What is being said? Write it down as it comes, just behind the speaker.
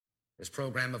This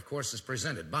program, of course, is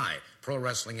presented by Pro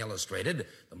Wrestling Illustrated,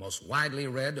 the most widely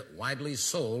read, widely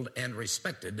sold, and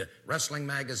respected wrestling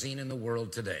magazine in the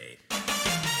world today.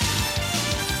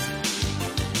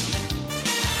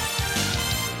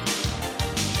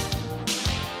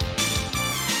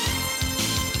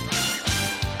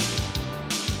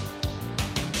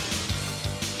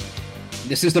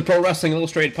 This is the Pro Wrestling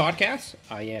Illustrated podcast.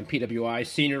 I am PWI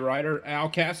senior writer Al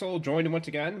Castle, joined once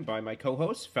again by my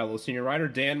co-host, fellow senior writer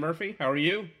Dan Murphy. How are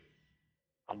you?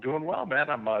 I'm doing well, man.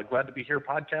 I'm glad to be here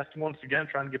podcasting once again,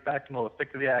 trying to get back into the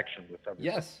thick of the action with everything.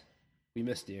 Yes, we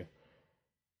missed you.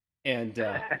 And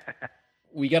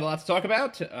we got a lot to talk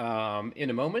about in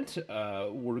a moment.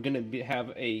 We're going to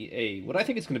have a what I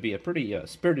think is going to be a pretty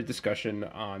spirited discussion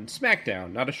on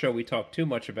SmackDown. Not a show we talk too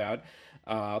much about,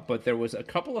 but there was a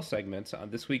couple of segments on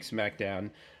this week's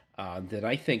SmackDown that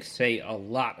I think say a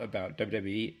lot about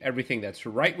WWE. Everything that's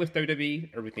right with WWE,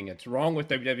 everything that's wrong with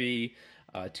WWE.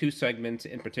 Two segments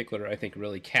in particular, I think,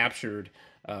 really captured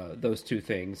those two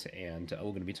things, and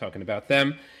we're going to be talking about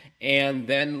them. And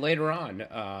then later on,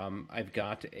 I've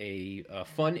got a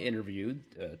fun interview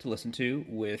to listen to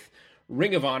with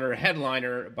Ring of Honor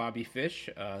headliner Bobby Fish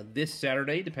this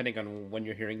Saturday, depending on when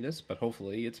you're hearing this, but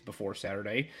hopefully it's before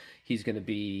Saturday. He's going to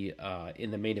be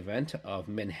in the main event of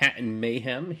Manhattan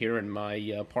Mayhem here in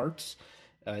my parts,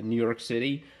 New York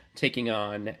City, taking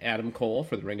on Adam Cole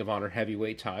for the Ring of Honor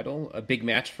heavyweight title. A big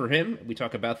match for him. We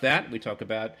talk about that. We talk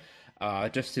about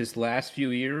just his last few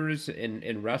years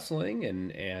in wrestling,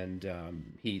 and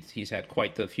he's had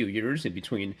quite the few years in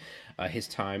between his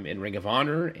time in Ring of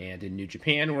Honor and in New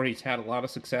Japan, where he's had a lot of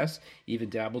success, even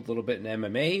dabbled a little bit in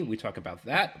MMA. We talk about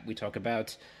that. We talk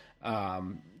about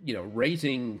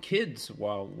raising kids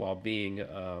while being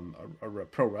a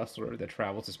pro wrestler that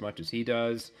travels as much as he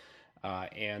does.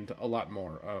 And a lot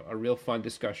more. A real fun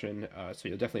discussion, so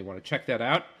you'll definitely want to check that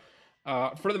out.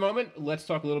 For the moment, let's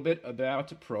talk a little bit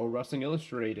about Pro Wrestling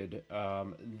Illustrated.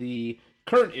 The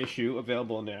current issue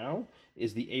available now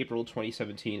is the April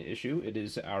 2017 issue. It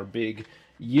is our big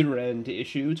year-end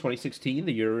issue, 2016,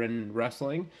 the year in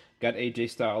wrestling. Got AJ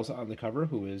Styles on the cover,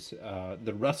 who is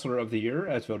the Wrestler of the Year,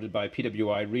 as voted by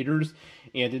PWI readers.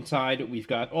 And inside, we've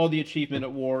got all the achievement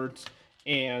awards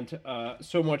and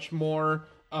so much more.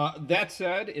 That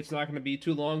said, it's not going to be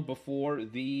too long before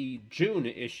the June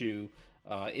issue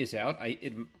is out.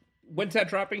 When's that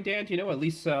dropping, Dan? Do you know, at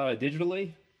least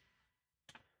digitally?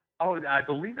 Oh, I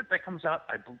believe that comes out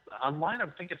online. I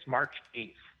think it's March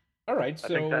 8th. All right, so I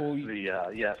think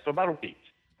that's so about a week.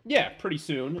 Yeah, pretty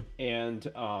soon.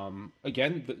 And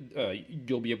again,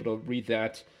 you'll be able to read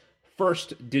that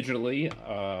first digitally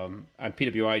on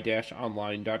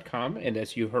pwi-online.com. And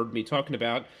as you heard me talking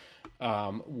about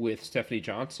with Stephanie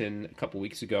Johnson a couple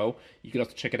weeks ago, you can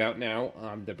also check it out now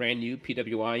on the brand new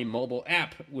PWI mobile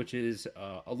app, which is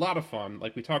a lot of fun.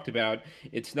 Like we talked about,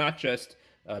 it's not just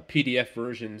PDF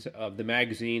versions of the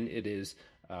magazine. It is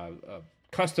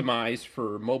customized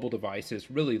for mobile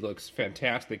devices. Really looks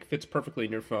fantastic. Fits perfectly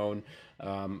in your phone.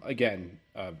 Again,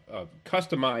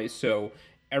 customized, so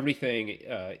everything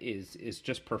is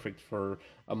just perfect for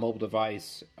a mobile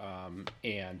device,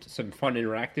 and some fun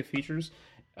interactive features.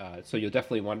 So you'll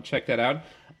definitely want to check that out.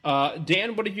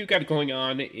 Dan, what have you got going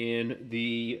on in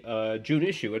the June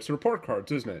issue? It's the report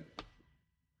cards, isn't it?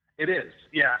 It is.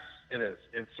 Yes, it is.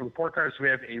 It's the report cards. We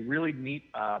have a really neat,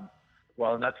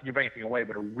 well, not to give anything away,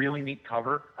 but a really neat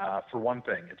cover, for one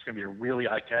thing. It's going to be a really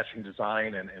eye-catching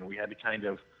design, and we had to kind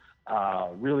of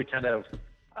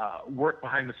work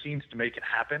behind the scenes to make it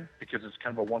happen, because it's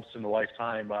kind of a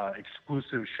once-in-a-lifetime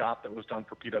exclusive shot that was done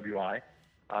for PWI.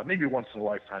 Maybe once in a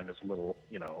lifetime is a little,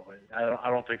 I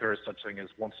don't think there is such thing as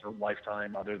once in a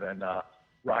lifetime other than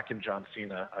Rock and John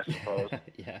Cena, I suppose.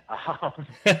 Yeah.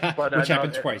 But, which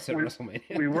happened twice at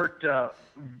WrestleMania. We worked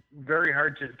very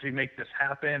hard to make this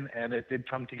happen, and it did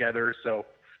come together. So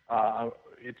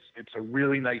it's a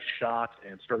really nice shot,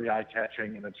 and it's very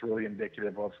eye-catching, and it's really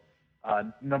indicative of,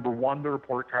 number one, the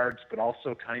report cards, but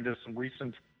also kind of some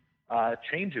recent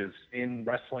changes in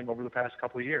wrestling over the past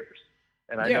couple of years.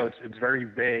 And I know it's very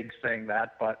vague saying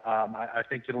that, but I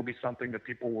think it'll be something that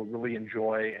people will really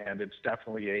enjoy, and it's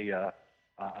definitely a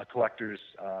collector's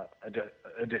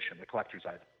edition, a collector's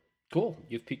item. Cool.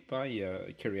 You've piqued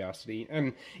my curiosity.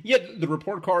 And yet the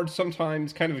report cards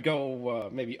sometimes kind of go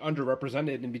maybe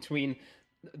underrepresented in between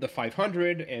the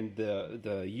 500 and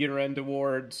the year-end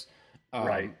awards.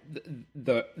 Right.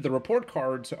 The report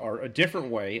cards are a different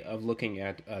way of looking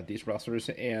at these wrestlers,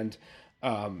 and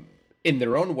in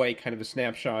their own way, kind of a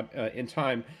snapshot in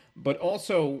time, but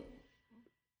also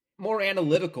more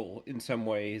analytical in some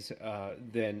ways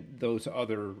than those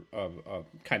other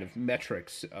kind of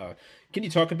metrics. Can you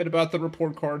talk a bit about the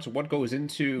report cards? What goes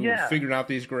into figuring out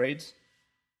these grades?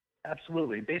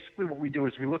 Absolutely. Basically, what we do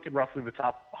is we look at roughly the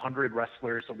top 100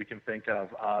 wrestlers that we can think of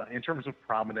in terms of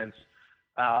prominence,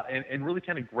 and really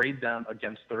kind of grade them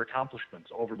against their accomplishments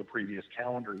over the previous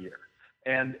calendar year.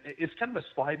 And it's kind of a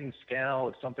sliding scale.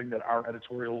 It's something that our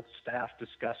editorial staff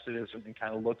discusses and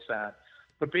kind of looks at.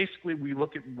 But basically, we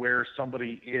look at where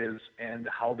somebody is and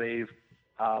how they've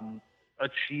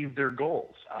achieved their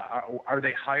goals. Are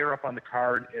they higher up on the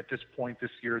card at this point this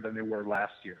year than they were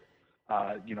last year?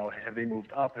 Have they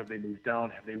moved up? Have they moved down?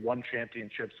 Have they won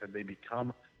championships? Have they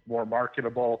become more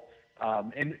marketable?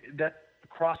 And that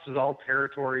crosses all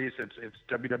territories. It's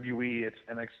WWE, it's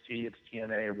NXT, it's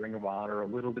TNA, Ring of Honor, a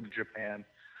little bit of Japan.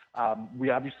 We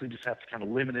obviously just have to kind of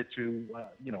limit it to,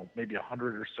 maybe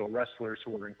 100 or so wrestlers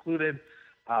who are included,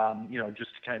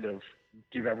 just to kind of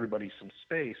give everybody some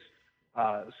space.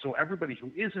 So everybody who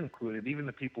is included, even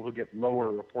the people who get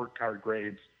lower report card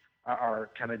grades, are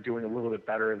kind of doing a little bit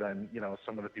better than,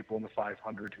 some of the people in the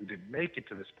 500 who didn't make it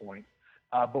to this point.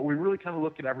 But we really kind of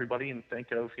look at everybody and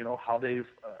think of, how they've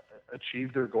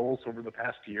achieved their goals over the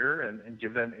past year and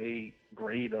give them a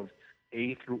grade of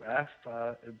A through F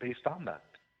based on that.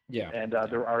 Yeah. And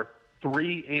there are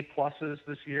 3 A+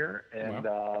 this year, and,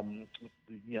 wow.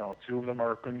 2 of them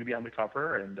are going to be on the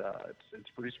cover, and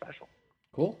it's pretty special.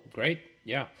 Cool. Great.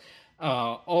 Yeah.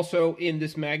 Also in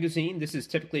this magazine, this is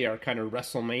typically our kind of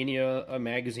WrestleMania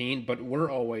magazine, but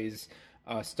we're always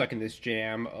stuck in this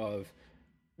jam of,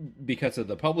 because of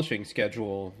the publishing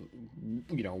schedule,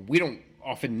 we don't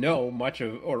often know much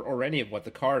of or any of what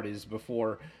the card is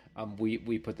before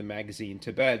we put the magazine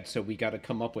to bed. So we got to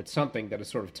come up with something that is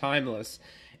sort of timeless.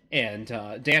 And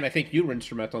Dan, I think you were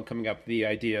instrumental in coming up with the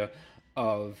idea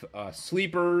of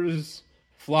sleepers,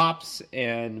 flops,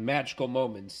 and magical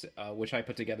moments, which I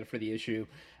put together for the issue.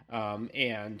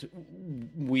 And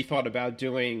we thought about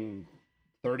doing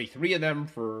 33 of them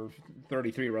for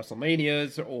 33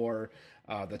 WrestleManias, or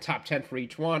the top 10 for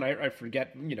each one. I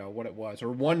forget, what it was,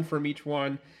 or one from each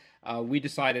one. We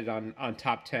decided on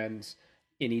top 10s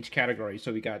in each category.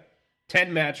 So we got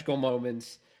 10 magical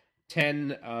moments,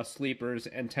 10 sleepers,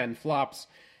 and 10 flops.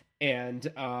 And,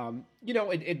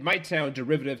 it might sound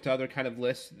derivative to other kind of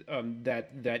lists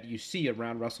that you see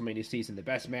around WrestleMania season, the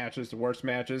best matches, the worst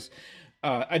matches.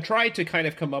 I tried to kind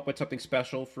of come up with something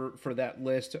special for that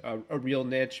list, a real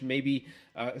niche, maybe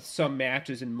some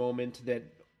matches and moment that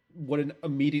wouldn't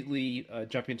immediately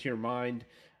jump into your mind.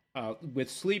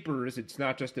 With sleepers, it's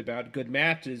not just about good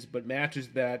matches, but matches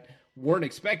that weren't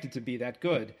expected to be that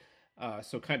good.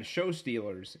 So kind of show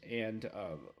stealers. And,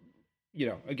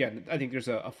 again, I think there's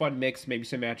a fun mix, maybe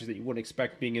some matches that you wouldn't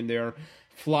expect being in there.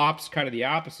 Flops, kind of the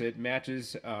opposite,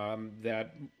 matches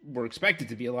that were expected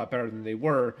to be a lot better than they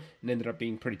were and ended up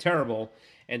being pretty terrible.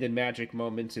 And then magic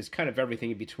moments is kind of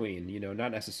everything in between,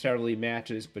 not necessarily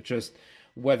matches, but just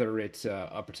whether it's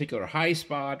a particular high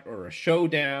spot or a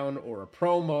showdown or a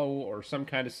promo or some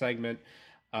kind of segment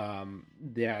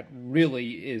that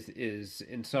really is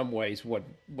in some ways what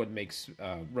makes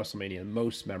WrestleMania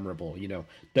most memorable.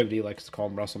 WWE likes to call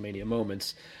them WrestleMania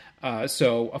moments.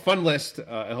 So a fun list.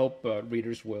 I hope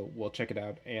readers will check it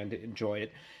out and enjoy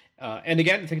it. And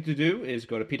again, the thing to do is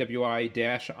go to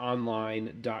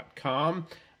pwi-online.com.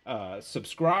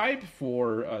 Subscribe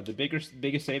for the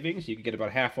biggest savings. You can get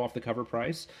about half off the cover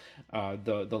price.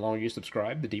 The longer you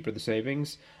subscribe, the deeper the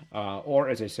savings. Or,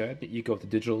 as I said, you go with the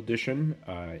digital edition.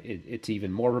 It's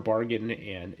even more of a bargain,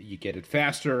 and you get it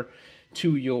faster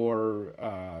to your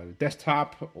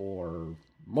desktop or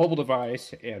mobile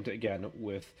device. And again,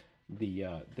 with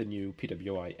the new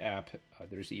PWI app,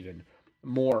 there's even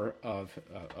more of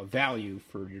a value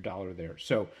for your dollar there.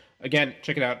 So again,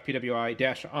 check it out,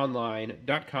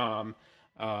 pwi-online.com.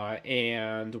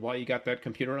 And while you got that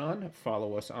computer on,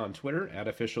 follow us on Twitter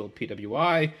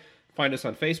 @officialpwi. Find us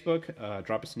on Facebook.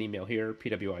 Drop us an email here,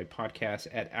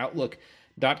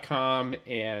 pwipodcast@outlook.com,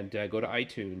 and go to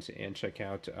iTunes and check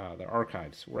out the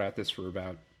archives. We're at this for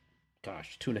about,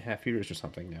 2.5 years or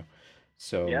something now.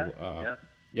 So, yeah.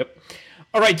 Yep.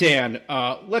 All right, Dan,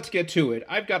 let's get to it.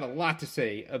 I've got a lot to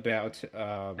say about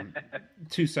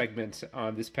 2 segments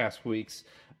on this past week's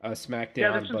SmackDown.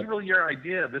 Yeah, this was really your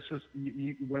idea. This was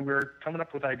when we were coming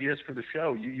up with ideas for the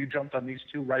show. You jumped on these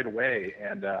 2 right away,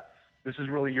 and this is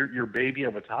really your baby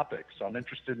of a topic. So I'm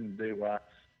interested in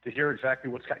hear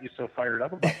exactly what's got you so fired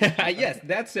up about this. Yes,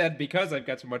 that said, because I've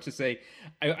got so much to say,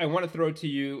 I want to throw to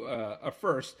you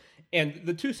first. And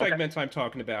the two segments I'm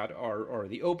talking about are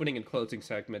the opening and closing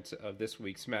segments of this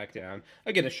week's SmackDown.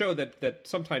 Again, a show that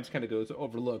sometimes kind of goes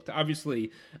overlooked.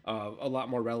 Obviously, a lot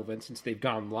more relevant since they've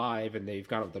gone live and they've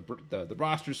gone with the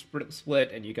roster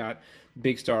split, and you got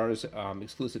big stars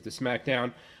exclusive to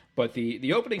SmackDown. But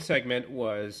the opening segment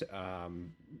was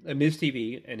a Miz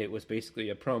TV, and it was basically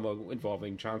a promo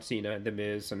involving John Cena and The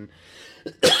Miz. And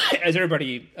as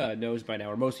everybody knows by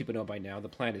now, or most people know by now, the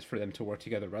plan is for them to work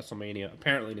together at WrestleMania,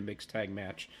 apparently in a mixed tag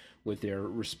match with their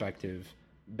respective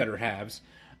better halves.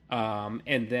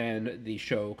 And then the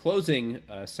show closing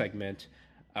segment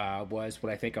was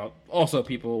what I think also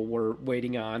people were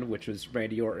waiting on, which was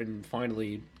Randy Orton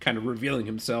finally kind of revealing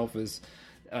himself as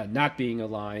not being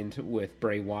aligned with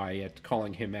Bray Wyatt,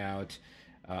 calling him out,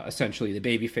 essentially the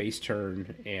babyface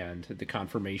turn, and the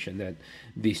confirmation that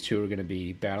these two are going to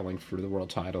be battling for the world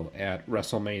title at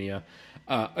WrestleMania.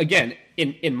 Again,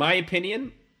 in my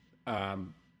opinion,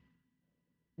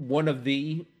 one of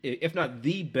the, if not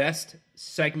the best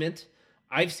segment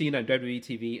I've seen on WWE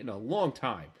TV in a long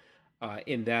time.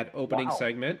 In that opening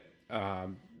segment, I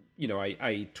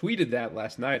tweeted that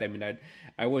last night. I mean,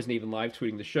 I wasn't even live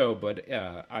tweeting the show, but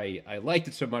I liked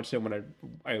it so much that when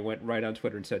I went right on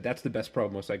Twitter and said, that's the best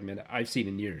promo segment I've seen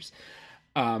in years.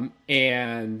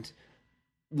 And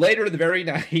later the very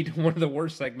night, one of the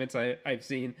worst segments I've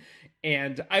seen.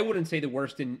 And I wouldn't say the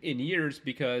worst in years,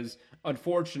 because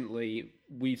unfortunately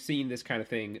we've seen this kind of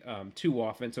thing too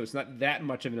often. So it's not that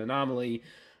much of an anomaly,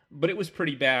 but it was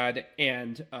pretty bad.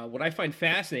 And what I find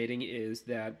fascinating is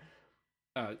that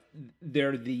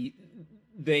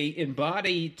they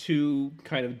embody two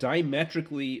kind of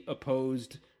diametrically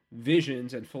opposed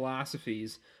visions and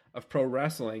philosophies of pro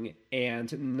wrestling.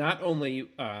 And not only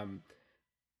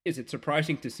is it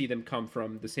surprising to see them come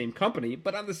from the same company,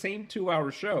 but on the same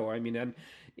 2-hour show. I mean, and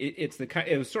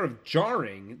it was sort of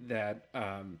jarring that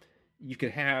you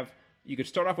could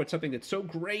start off with something that's so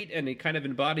great and it kind of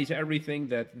embodies everything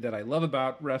that I love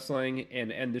about wrestling,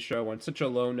 and end the show on such a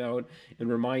low note and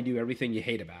remind you everything you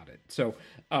hate about it. So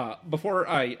before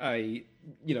I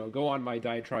go on my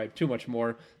diatribe too much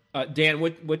more, Dan,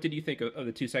 what did you think of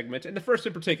the two segments? And the first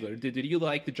in particular, did you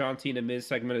like the John Cena Miz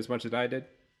segment as much as I did?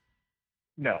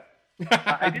 No.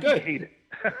 I didn't hate it.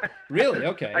 Really?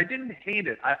 Okay. I didn't hate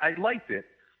it. I liked it.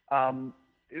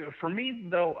 For me,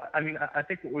 though, I mean, I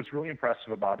think what was really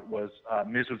impressive about it was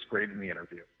Miz was great in the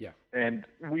interview. Yeah. And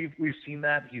we've seen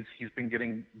that. He's been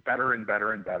getting better and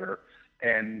better and better.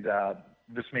 And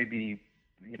this may be,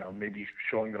 maybe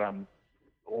showing that I'm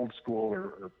old school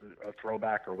or a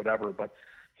throwback or whatever, but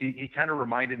he kind of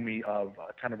reminded me of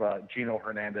kind of a Gino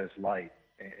Hernandez light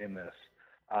in this.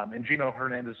 And Gino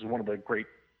Hernandez is one of the great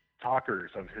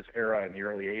talkers of his era in the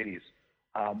early 80s.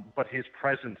 But his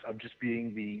presence of just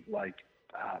being the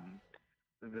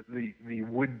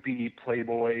would-be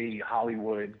playboy,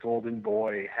 Hollywood golden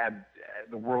boy, had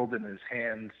the world in his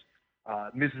hands.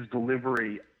 Miz's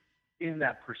delivery in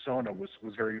that persona was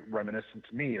very reminiscent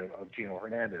to me of Gino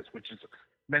Hernandez, which is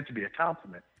meant to be a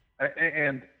compliment.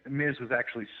 And Miz was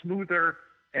actually smoother,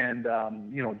 and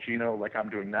Gino, like I'm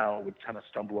doing now, would kind of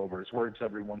stumble over his words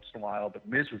every once in a while, but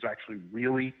Miz was actually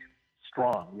really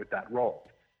strong with that role.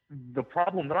 The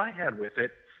problem that I had with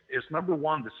it is, number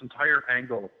one, this entire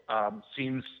angle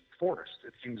seems forced.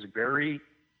 It seems very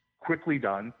quickly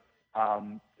done.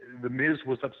 The Miz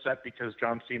was upset because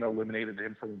John Cena eliminated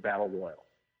him from the Battle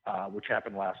Royal, which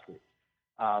happened last week.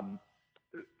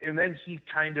 And then he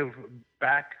kind of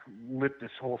backlit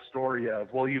this whole story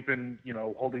of, well, you've been,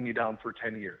 holding me down for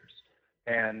 10 years.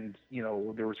 And,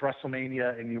 there was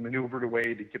WrestleMania and you maneuvered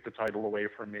away to get the title away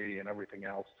from me and everything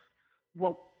else.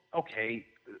 Well, okay,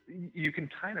 you can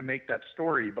kind of make that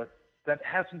story, but that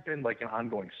hasn't been like an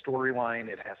ongoing storyline.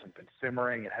 It hasn't been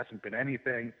simmering. It hasn't been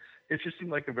anything. It just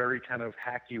seemed like a very kind of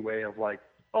hacky way of like,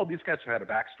 oh, these guys have had a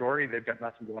backstory. They've got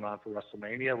nothing going on for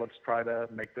WrestleMania. Let's try to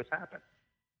make this happen.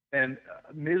 And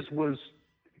Miz was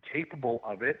capable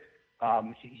of it.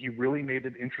 He really made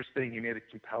it interesting. He made it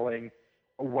compelling.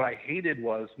 What I hated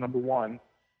was, number one,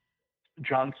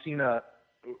 John Cena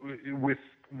with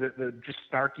the just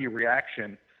snarky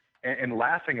reaction and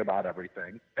laughing about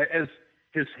everything, as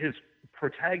his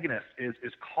protagonist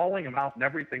is calling him out and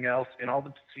everything else, and all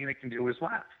that Cena can do is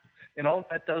laugh. And all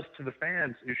that does to the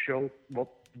fans is show,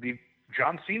 well,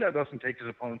 John Cena doesn't take his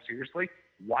opponent seriously.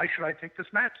 Why should I take this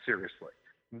match seriously?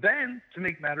 Then, to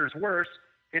make matters worse,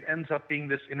 it ends up being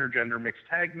this intergender mixed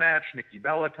tag match. Nikki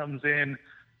Bella comes in.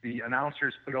 The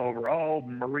announcers put over, oh,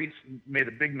 Maurice made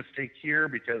a big mistake here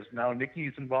because now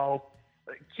Nikki's involved.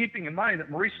 keeping in mind that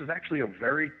Maurice is actually a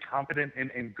very competent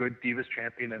and good Divas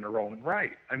champion in her own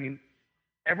right. I mean,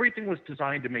 everything was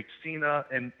designed to make Cena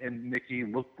and Nikki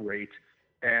look great,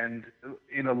 and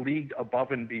in a league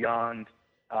above and beyond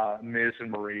Miz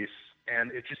and Maurice,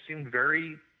 and it just seemed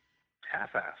very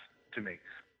half-assed to me.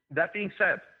 That being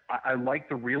said, I like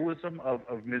the realism of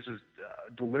Miz's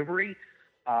delivery,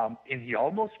 and he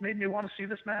almost made me want to see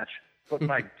this match. But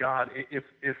my God,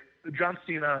 if John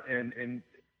Cena and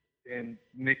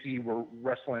Nikki were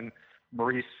wrestling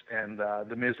Maurice and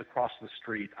the Miz across the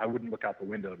street, I wouldn't look out the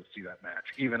window to see that match,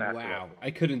 even after. Wow,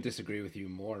 I couldn't disagree with you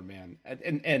more, man.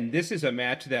 And this is a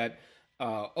match that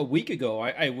a week ago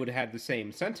I would have had the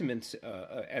same sentiments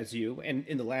as you. And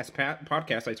in the last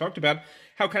podcast, I talked about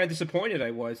how kind of disappointed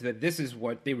I was that this is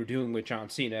what they were doing with John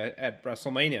Cena at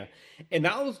WrestleMania. And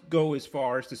I'll go as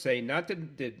far as to say, not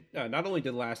only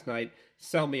did last night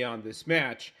sell me on this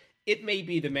match, it may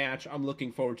be the match I'm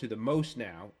looking forward to the most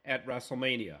now at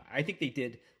WrestleMania. I think they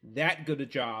did that good a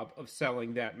job of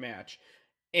selling that match.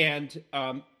 And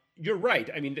you're right.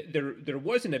 I mean, there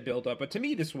wasn't a build-up, but to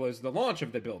me, this was the launch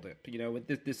of the build-up. You know,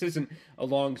 this isn't a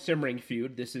long simmering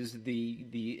feud. This is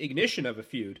the ignition of a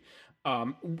feud.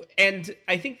 And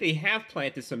I think they have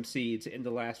planted some seeds in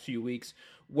the last few weeks,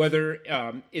 whether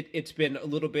it's been a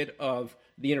little bit of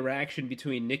the interaction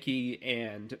between Nikki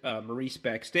and Maurice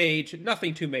backstage.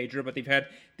 Nothing too major, but they've had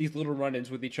these little run-ins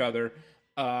with each other.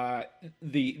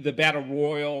 The Battle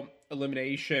Royal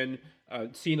elimination,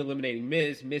 Cena eliminating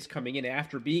Miz coming in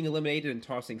after being eliminated and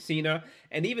tossing Cena.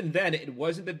 And even then, it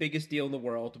wasn't the biggest deal in the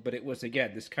world, but it was,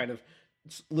 again, this kind of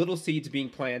little seeds being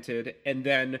planted. And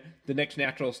then the next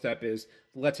natural step is,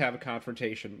 let's have a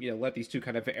confrontation. You know, let these two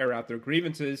kind of air out their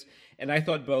grievances. And I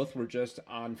thought both were just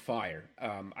on fire.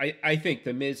 I think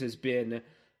The Miz has been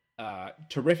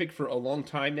terrific for a long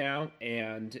time now.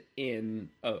 And in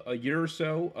a year or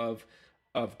so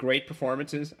of great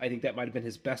performances, I think that might have been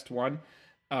his best one.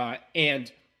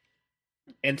 And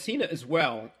Cena as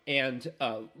well. And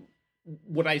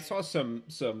what I saw some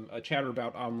chatter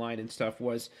about online and stuff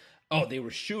was, oh, they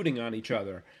were shooting on each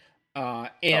other.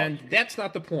 And that's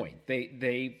not the point.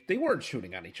 They weren't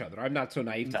shooting on each other. I'm not so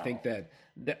naive to think that,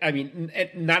 I mean,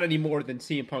 not any more than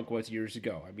CM Punk was years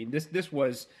ago. I mean, this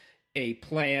was a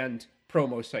planned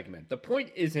promo segment. The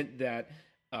point isn't that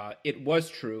it was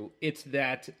true. It's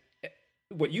that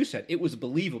what you said, it was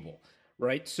believable,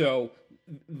 right? So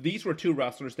these were two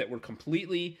wrestlers that were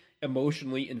completely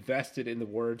emotionally invested in the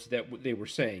words that they were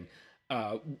saying.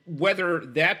 Whether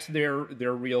that's their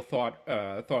real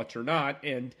thoughts or not,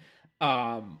 and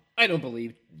I don't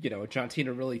believe John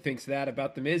Cena really thinks that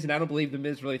about The Miz, and I don't believe The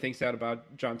Miz really thinks that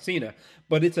about John Cena.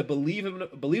 But it's a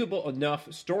believable enough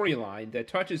storyline that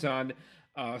touches on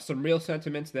some real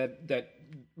sentiments that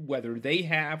whether they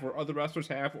have or other wrestlers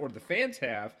have or the fans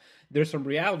have, there's some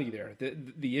reality there.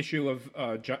 The issue of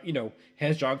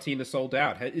has John Cena sold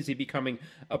out? Is he becoming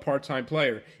a part-time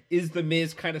player? Is The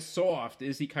Miz kind of soft?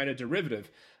 Is he kind of derivative?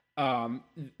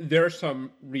 There's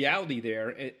some reality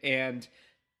there, and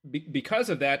because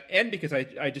of that, and because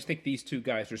I just think these two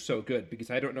guys are so good, because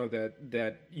I don't know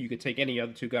that you could take any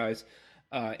other two guys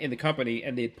in the company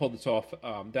and they'd pull this off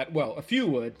that well. A few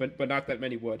would, but not that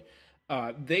many would.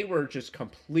 They were just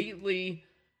completely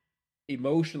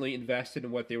emotionally invested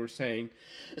in what they were saying.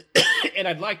 And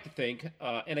I'd like to think,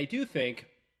 and I do think,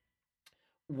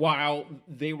 while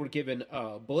they were given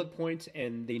bullet points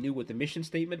and they knew what the mission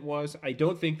statement was, I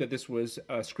don't think that this was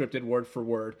scripted word for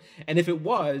word. And if it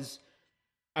was,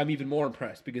 I'm even more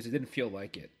impressed because it didn't feel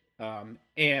like it.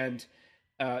 And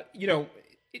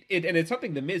it's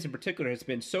something The Miz in particular has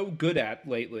been so good at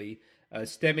lately,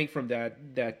 stemming from that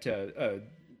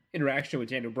interaction with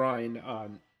Daniel Bryan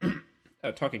on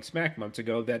Talking Smack months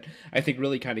ago, that I think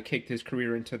really kind of kicked his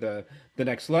career into the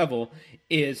next level,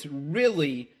 is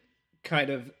really kind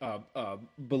of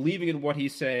believing in what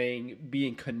he's saying,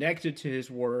 being connected to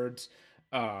his words,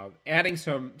 adding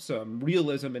some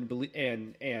realism and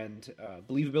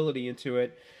believability into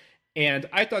it. And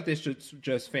I thought this was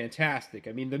just fantastic.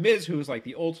 I mean, The Miz, who was like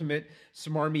the ultimate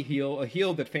smarmy heel, a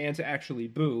heel that fans actually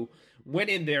boo, went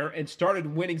in there and started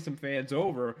winning some fans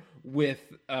over with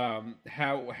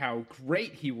how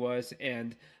great he was,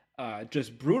 and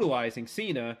just brutalizing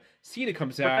Cena. Cena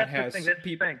comes out, has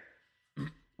people.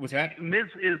 What's that? Miz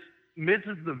is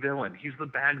the villain. He's the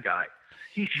bad guy.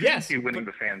 He shouldn't be winning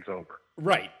the fans over.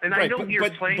 Right. And I know you're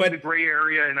playing the gray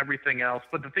area and everything else,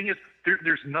 but the thing is,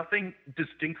 there's nothing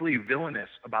distinctly villainous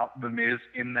about The Miz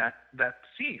in that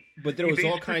scene. But there was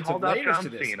all kinds of layers to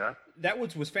this. That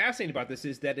was fascinating about this,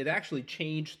 is that it actually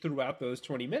changed throughout those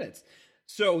 20 minutes.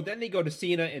 So then they go to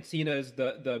Cena, and Cena is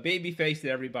the baby face that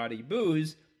everybody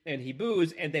boos, and he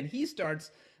boos, and then he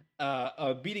starts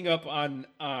beating up on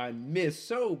Miz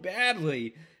so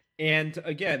badly. And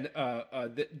again,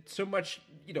 so much,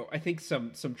 I think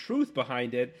some truth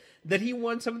behind it that he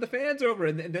won some of the fans over,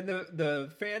 and then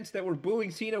the fans that were booing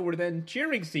Cena were then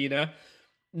cheering Cena,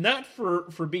 not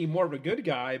for being more of a good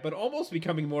guy, but almost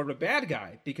becoming more of a bad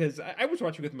guy. Because I was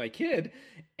watching with my kid,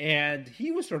 and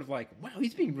he was sort of like, "Wow,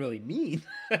 he's being really mean,"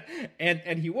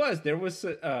 and he was. There was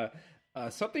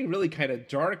something really kind of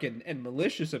dark and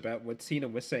malicious about what Cena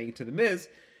was saying to the Miz,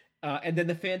 and then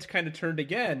the fans kind of turned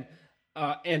again.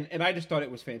 And I just thought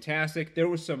it was fantastic. There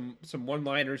was some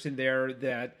one-liners in there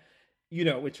that,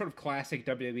 it's sort of classic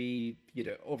WWE,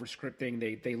 over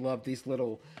scripting. They love these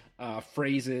little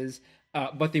phrases,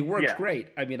 but they worked great.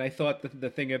 I mean, I thought the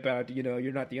thing about,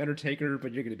 you're not the Undertaker,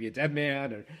 but you're going to be a dead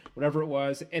man, or whatever it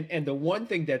was. And the one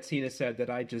thing that Cena said that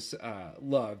I just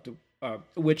loved,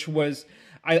 which was,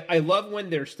 I love when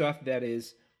there's stuff that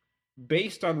is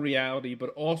based on reality,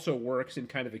 but also works in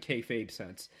kind of a kayfabe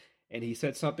sense. And he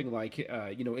said something like,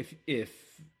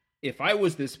 if I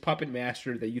was this puppet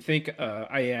master that you think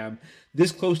I am,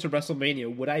 this close to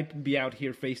WrestleMania, would I be out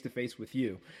here face to face with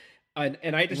you? And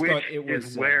I just thought it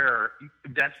was is where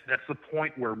that's the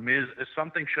point where Miz,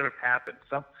 something should have happened.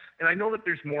 And I know that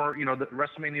there's more. That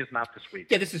WrestleMania is not this week.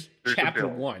 Yeah, this is chapter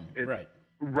 1, right?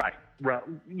 Right. Well,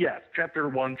 yes, chapter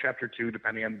 1, chapter 2,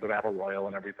 depending on the Battle Royal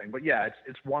and everything. But yeah,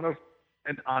 it's one of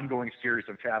an ongoing series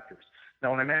of chapters.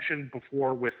 Now, when I mentioned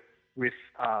before with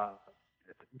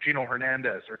Gino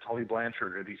Hernandez or Tully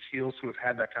Blanchard or these heels who have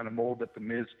had that kind of mold that the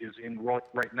Miz is in right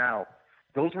now,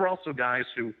 those were also guys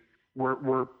who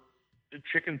were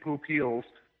chicken poop heels,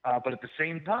 but at the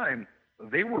same time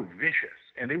they were vicious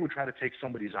and they would try to take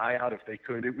somebody's eye out if they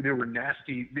could. They were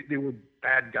nasty. They were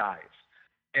bad guys,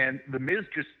 and the Miz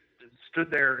just stood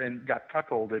there and got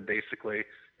cuckolded basically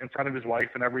in front of his wife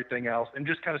and everything else, and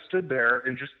just kind of stood there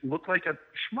and just looked like a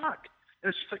schmuck. And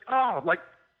it's just like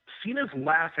Cena's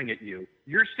laughing at you.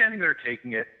 You're standing there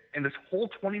taking it, and this whole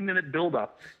 20-minute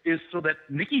build-up is so that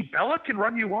Nikki Bella can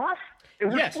run you off?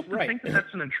 And we're supposed to think that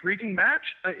that's an intriguing match?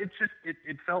 It's just,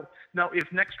 it felt... Now,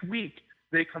 if next week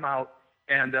they come out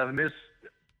and The Miz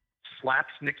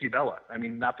slaps Nikki Bella, I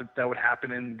mean, not that would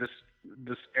happen in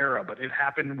this era, but it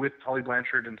happened with Tully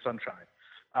Blanchard and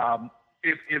Sunshine.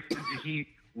 If he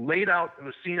laid out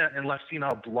Cena and left Cena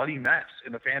a bloody mess,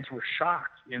 and the fans were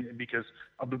shocked because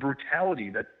of the brutality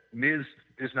that Miz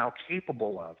is now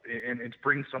capable of, and it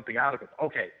brings something out of it.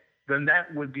 Okay, then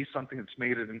that would be something that's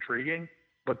made it intriguing.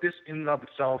 But this in and of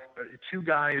itself, two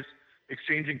guys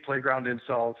exchanging playground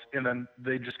insults, and then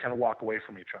they just kind of walk away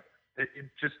from each other. It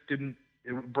just didn't.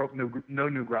 It broke no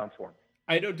new ground for me.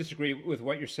 I don't disagree with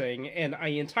what you're saying, and I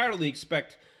entirely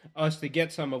expect us to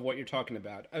get some of what you're talking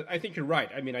about. I think you're right.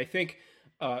 I mean, I think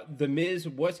The Miz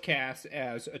was cast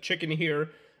as a chicken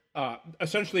here.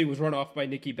 Essentially was run off by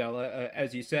Nikki Bella,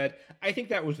 as you said. I think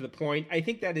that was the point. I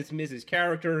think that is Miz's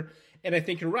character, and I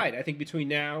think you're right. I think between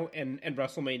now and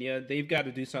WrestleMania, they've got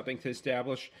to do something to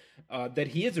establish that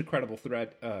he is a credible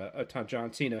threat to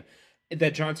John Cena,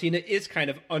 that John Cena is kind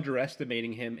of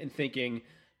underestimating him and thinking,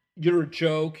 you're a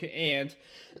joke, and,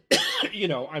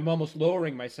 I'm almost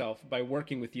lowering myself by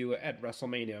working with you at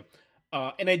WrestleMania.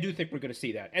 And I do think we're going to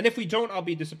see that. And if we don't, I'll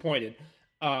be disappointed.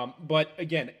 But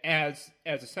again, as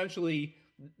essentially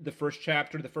the first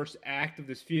chapter, the first act of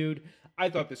this feud, I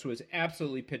thought this was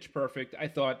absolutely pitch perfect. I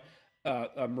thought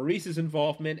Maurice's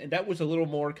involvement, and that was a little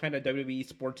more kind of WWE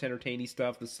sports entertaining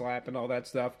stuff, the slap and all that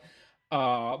stuff.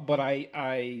 But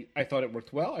I thought it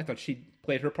worked well. I thought she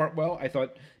played her part well. I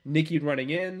thought Nikki running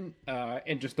in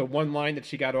and just the one line that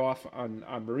she got off on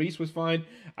Maurice was fine.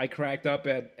 I cracked up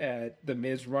at The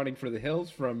Miz running for the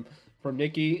hills from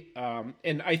Nikki.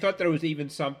 And I thought there was even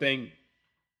something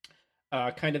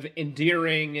kind of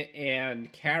endearing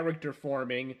and character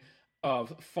forming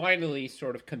of finally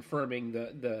sort of confirming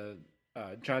the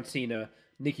John Cena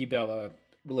Nikki Bella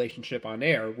relationship on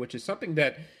air, which is something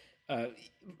that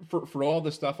for all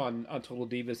the stuff on Total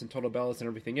Divas and Total Bellas and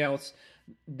everything else,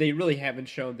 they really haven't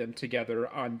shown them together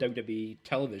on WWE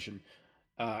television.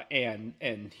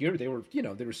 And here they were, they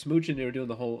were smooching, they were doing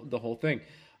the whole thing.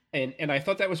 And I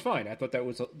thought that was fine. I thought that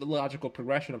was the logical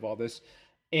progression of all this.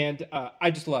 And I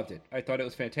just loved it. I thought it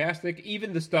was fantastic.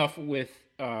 Even the stuff with,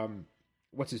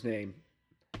 what's his name?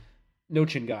 No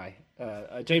Chin guy.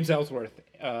 James Ellsworth.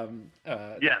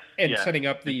 Yes. And setting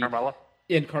up the... Carmella.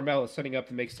 In Carmella setting up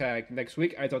the mixed tag next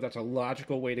week. I thought that's a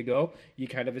logical way to go. You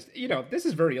kind of, this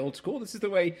is very old school. This is the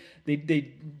way they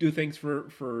do things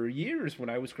for years when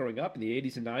I was growing up in the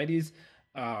 80s and 90s.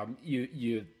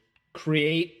 You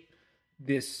create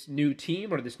this new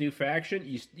team or this new faction.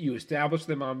 You establish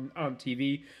them on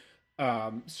TV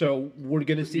So we're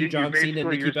going to see John Cena and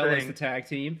Nikki Bella as the tag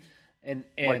team. And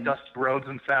like Dusty Rhodes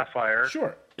and Sapphire.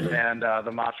 Sure. And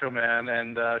the Macho Man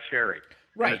and Sherry.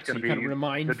 Right. And it's going to be be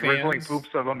remind the fans, drizzling poops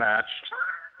of a match.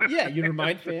 Yeah, you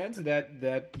remind fans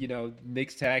that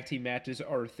mixed tag team matches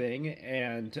are a thing,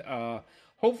 and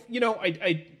hope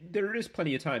there is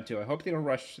plenty of time to. I hope they don't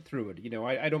rush through it.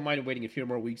 I don't mind waiting a few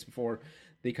more weeks before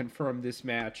they confirm this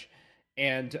match.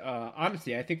 And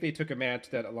honestly, I think they took a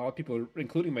match that a lot of people,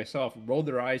 including myself, rolled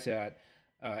their eyes at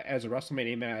as a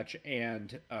WrestleMania match,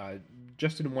 and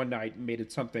just in one night made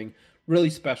it something really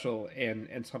special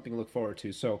and something to look forward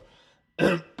to. So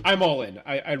I'm all in.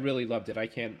 I really loved it. I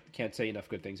can't say enough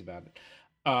good things about it.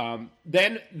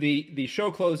 Then the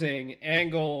show closing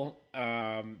angle,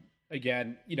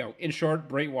 again, in short,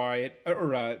 Bray Wyatt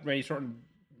or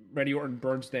Randy Orton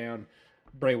burns down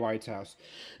Bray Wyatt's house.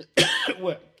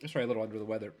 Sorry, a little under the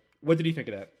weather. What did you think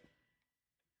of that?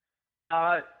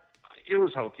 It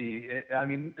was hokey. I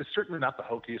mean, it's certainly not the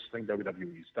hokiest thing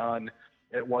WWE's done.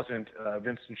 It wasn't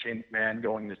Vince and Shane McMahon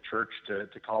going to church to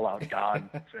call out God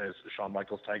as Shawn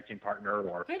Michaels' tag team partner,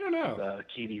 or I don't know,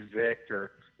 Katie Vick,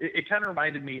 or it kind of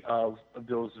reminded me of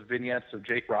those vignettes of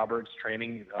Jake Roberts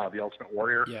training the Ultimate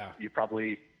Warrior. Yeah, you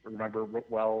probably remember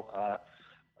well.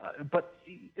 But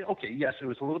okay, yes, it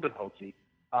was a little bit hokey.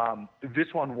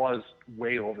 This one was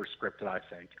way over scripted, I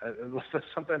think.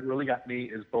 Something that really got me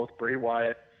is both Bray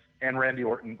Wyatt and Randy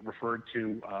Orton referred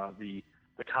to the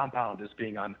compound as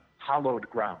being on hallowed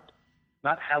ground.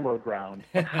 Not hallowed ground,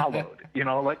 but hallowed.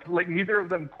 Like neither of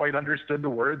them quite understood the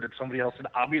word that somebody else had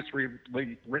obviously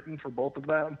written for both of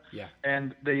them. Yeah.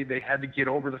 And they had to get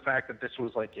over the fact that this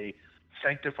was like a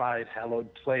sanctified,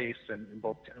 hallowed place and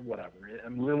both, whatever.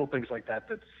 And little things like that.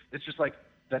 It's just like,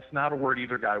 that's not a word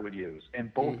either guy would use.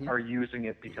 And both are using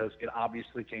it because it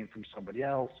obviously came from somebody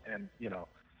else. And,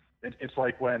 it's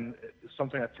like when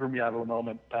something that threw me out of the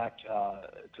moment back,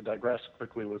 to digress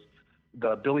quickly, was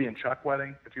the Billy and Chuck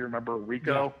wedding. If you remember,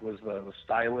 Rico was the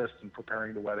stylist and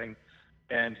preparing the wedding,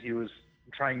 and he was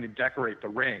trying to decorate the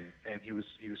ring, and he was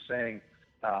saying,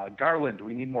 garland,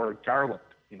 we need more garland,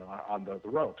 on the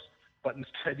ropes. But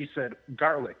instead he said,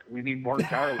 garlic, we need more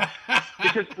garlic.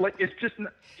 Because, it's just,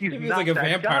 he's not like a that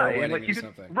vampire guy. wedding or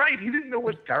something. Right, he didn't know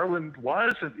what garland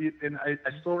was, and I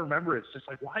still remember it's just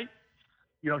like, why?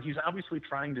 He's obviously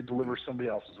trying to deliver somebody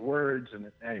else's words,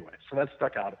 and anyway, so that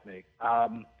stuck out at me.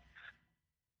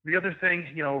 The other thing,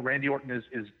 Randy Orton is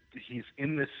he's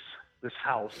in this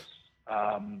house,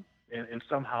 and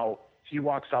somehow he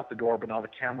walks out the door, but now the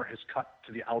camera has cut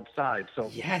to the outside.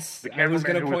 So yes, I was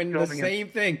going to point out the same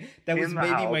thing. That was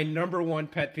maybe my number one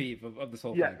pet peeve of this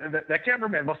whole thing. Yeah, that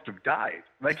cameraman must have died.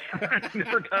 Like,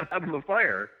 never got out of the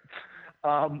fire.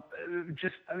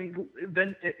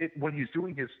 Then when he's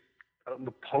doing his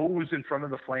the pose in front of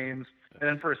the flames, and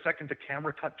then for a second the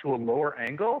camera cut to a lower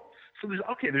angle. So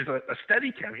there's a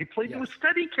steady cam. He played with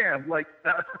steady cam like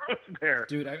that there.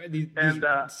 Dude,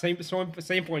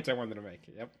 same points I wanted to make.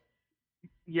 Yep.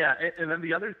 Yeah, and then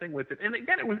the other thing with it, and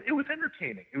again, it was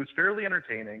entertaining. It was fairly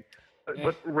entertaining.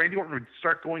 But Randy Orton would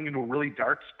start going into a really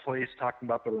dark place, talking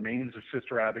about the remains of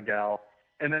Sister Abigail,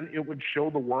 and then it would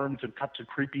show the worms and cut to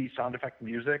creepy sound effect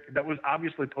music that was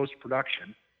obviously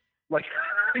post-production. Like,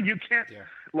 you can't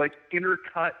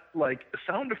intercut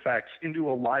sound effects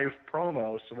into a live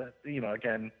promo, so that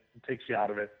again, it takes you out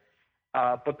of it.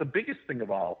 But the biggest thing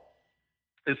of all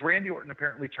is Randy Orton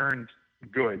apparently turned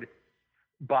good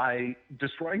by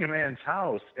destroying a man's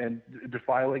house and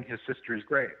defiling his sister's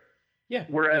grave. Yeah,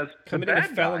 whereas committing a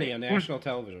felony on national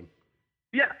television.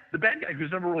 Yeah, the bad guy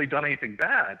who's never really done anything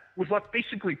bad was left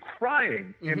basically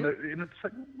crying, and it's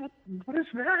like, what is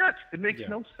that? It makes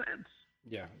no sense.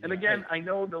 Yeah. And again, I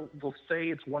know they'll say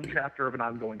it's one chapter of an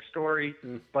ongoing story,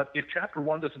 but if chapter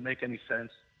 1 doesn't make any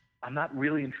sense, I'm not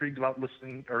really intrigued about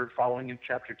listening or following in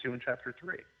chapter 2 and chapter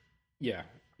 3. Yeah.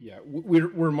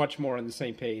 We're much more on the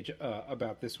same page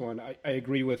about this one. I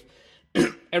agree with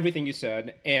everything you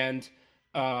said, and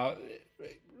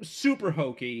super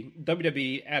hokey.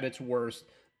 WWE at its worst.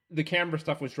 The camera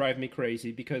stuff was driving me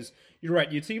crazy because you're right.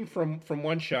 You'd see him from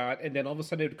one shot, and then all of a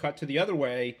sudden it would cut to the other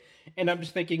way, and I'm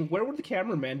just thinking, where would the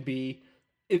cameraman be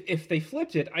if they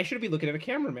flipped it? I should be looking at a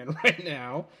cameraman right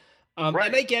now. Right,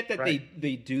 and I get that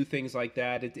they do things like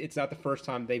that. It's not the first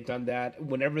time they've done that.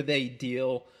 Whenever they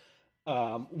deal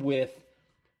with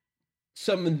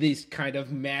some of these kind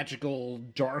of magical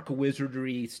dark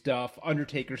wizardry stuff,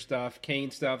 Undertaker stuff,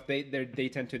 Kane stuff, they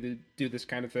tend to do this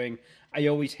kind of thing. I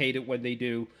always hate it when they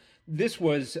do. This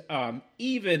was,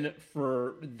 even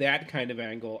for that kind of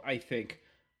angle, I think,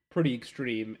 pretty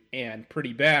extreme and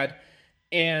pretty bad.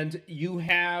 And you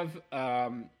have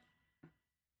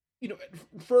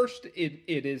First, it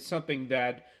is something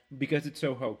that, because it's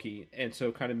so hokey and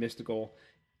so kind of mystical,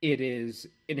 it is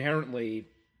inherently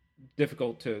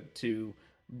difficult to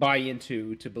buy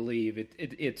into, to believe.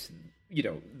 It's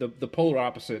the polar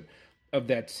opposite of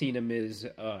that Cena Miz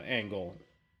angle.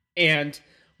 And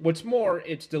what's more,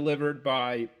 it's delivered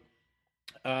by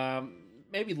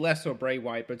maybe less so Bray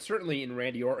Wyatt, but certainly in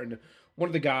Randy Orton, one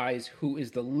of the guys who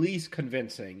is the least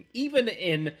convincing, even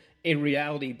in a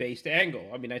reality-based angle.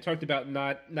 I mean, I talked about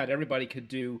not everybody could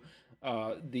do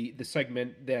the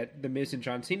segment that The Miz and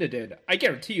John Cena did. I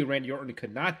guarantee you Randy Orton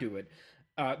could not do it.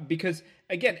 Because,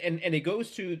 again, and it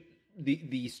goes to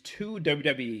these two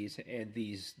WWEs and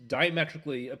these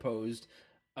diametrically opposed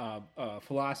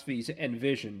philosophies and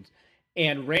visions.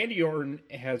 And Randy Orton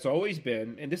has always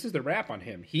been, and this is the rap on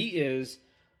him, he is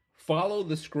follow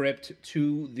the script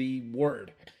to the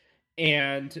word.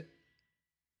 And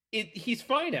he's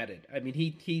fine at it. I mean,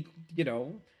 he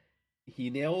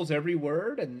nails every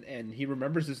word, and he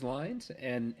remembers his lines,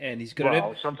 and he's good at it.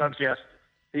 Well, sometimes he has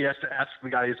to ask the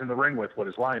guy he's in the ring with what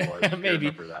his line was. Maybe.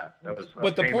 Remember that.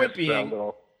 But the point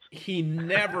being, he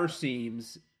never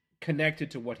seems connected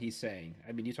to what he's saying.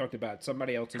 I mean, you talked about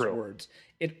somebody else's words.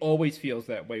 It always feels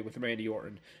that way with Randy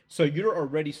Orton. So you're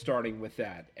already starting with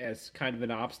that as kind of an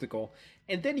obstacle.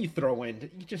 And then you throw in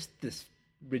just this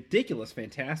ridiculous,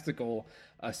 fantastical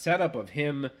setup of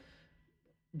him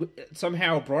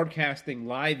somehow broadcasting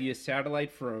live via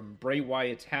satellite from Bray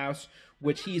Wyatt's house,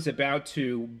 which he's about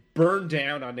to burn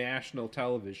down on national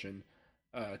television,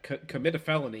 commit a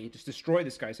felony, just destroy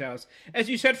this guy's house,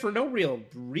 as you said, for no real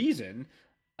reason.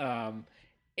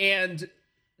 And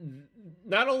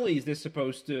not only is this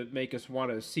supposed to make us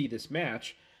want to see this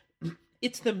match,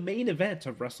 it's the main event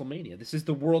of WrestleMania. This is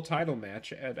the world title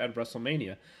match at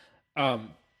WrestleMania.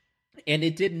 And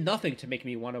it did nothing to make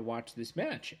me want to watch this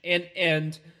match.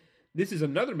 And this is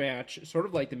another match, sort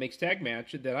of like the mixed tag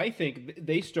match, that I think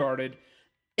they started,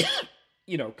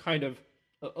 kind of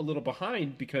a little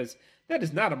behind, because that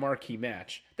is not a marquee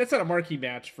match. That's not a marquee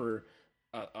match for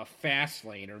a fast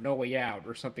lane or No Way Out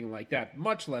or something like that,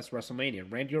 much less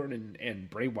WrestleMania. Randy Orton and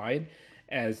Bray Wyatt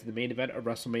as the main event of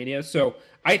WrestleMania. So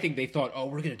I think they thought,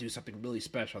 we're going to do something really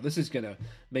special. This is going to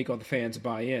make all the fans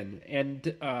buy in.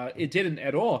 And it didn't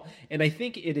at all. And I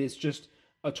think it is just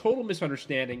a total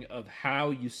misunderstanding of how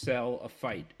you sell a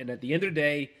fight. And at the end of the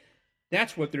day,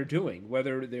 that's what they're doing,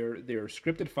 whether they're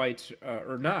scripted fights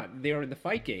or not. They are in the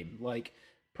fight game, like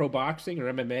pro boxing or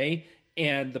MMA.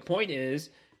 And the point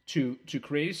is to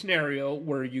create a scenario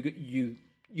where you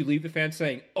leave the fans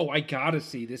saying, I got to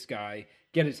see this guy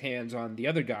get his hands on the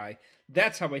other guy.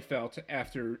 That's how I felt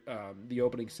after the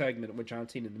opening segment with John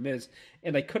Cena and The Miz,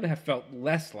 and I couldn't have felt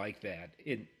less like that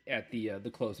at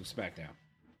the close of SmackDown.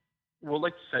 Well,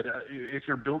 like you said, if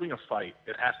you're building a fight,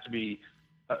 it has to be,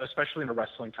 especially in a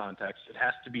wrestling context, it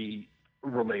has to be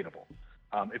relatable.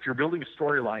 If you're building a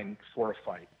storyline for a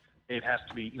fight, it has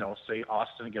to be, say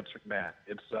Austin against McMahon.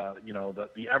 It's,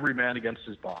 the everyman against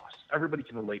his boss. Everybody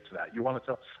can relate to that.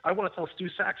 I want to tell Stu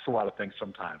Sachs a lot of things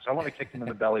sometimes. I want to kick him in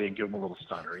the belly and give him a little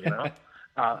stunner,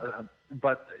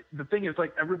 But the thing is,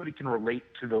 like, everybody can relate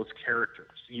to those characters.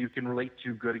 You can relate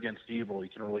to good against evil. You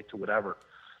can relate to whatever.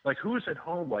 Like, who's at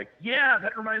home like, yeah,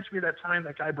 that reminds me of that time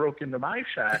that guy broke into my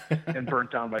shack and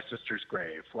burnt down my sister's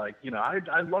grave. Like,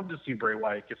 I'd love to see Bray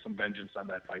Wyatt get some vengeance on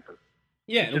that Viper.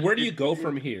 Yeah, and where do you go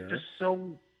from here? Just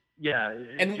so, yeah.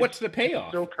 And what's the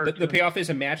payoff? So the payoff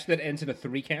is a match that ends in a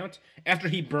 3 count after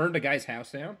he burned a guy's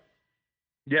house down?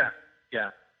 Yeah.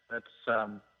 That's,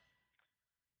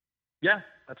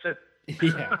 that's it.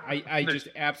 Yeah, I just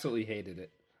absolutely hated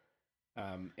it.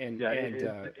 And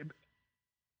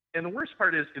the worst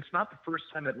part is, it's not the first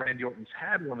time that Randy Orton's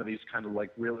had one of these kind of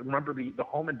like real. Remember the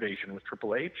home invasion with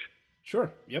Triple H?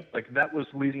 Sure. Yep. Like, that was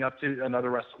leading up to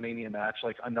another WrestleMania match,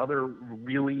 like another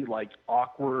really like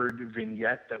awkward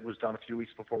vignette that was done a few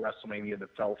weeks before WrestleMania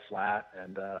that fell flat,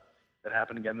 and that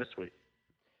happened again this week.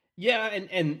 Yeah,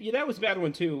 and that was a bad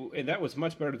one too, and that was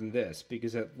much better than this,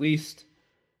 because at least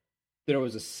there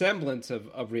was a semblance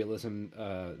of realism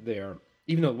there.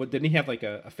 Even though, didn't he have like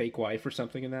a fake wife or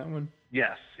something in that one?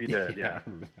 Yes, he did. Yeah. I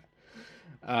remember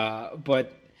that.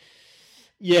 But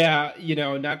yeah,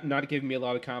 not giving me a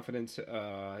lot of confidence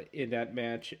in that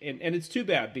match, and it's too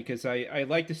bad, because I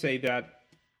like to say that,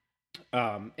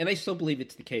 and I still believe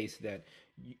it's the case, that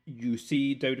you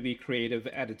see WWE creative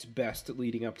at its best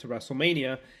leading up to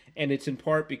WrestleMania, and it's in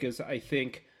part because I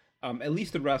think at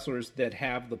least the wrestlers that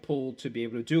have the pull to be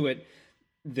able to do it,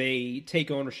 they take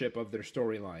ownership of their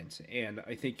storylines, and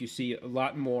I think you see a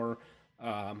lot more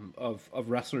of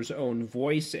wrestlers' own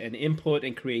voice and input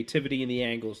and creativity in the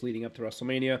angles leading up to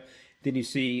WrestleMania. than you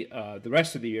see the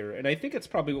rest of the year. And I think it's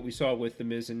probably what we saw with The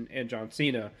Miz and John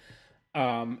Cena.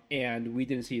 And we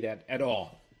didn't see that at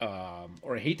all.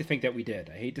 Or I hate to think that we did.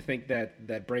 I hate to think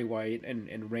that Bray Wyatt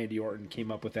and Randy Orton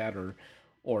came up with that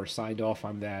or signed off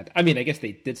on that. I mean, I guess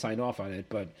they did sign off on it,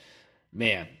 but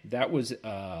man, that was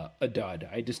a dud.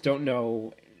 I just don't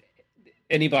know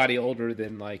anybody older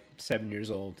than like 7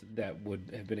 years old that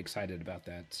would have been excited about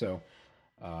that. So,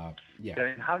 yeah.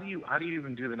 And how do you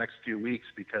even do the next few weeks?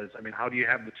 Because I mean, how do you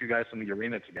have the two guys in the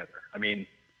arena together? I mean,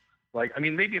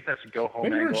 maybe if that's a go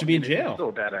home angle, should be in jail. It's still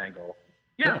a bad angle.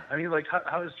 Yeah. I mean, like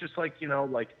how is just like,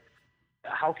 like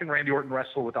how can Randy Orton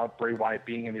wrestle without Bray Wyatt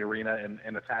being in the arena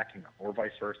and attacking them, or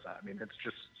vice versa? I mean, it's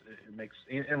just it makes,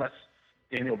 unless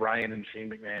Daniel Bryan and Shane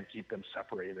McMahon keep them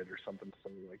separated or something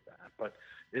like that. But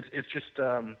it's just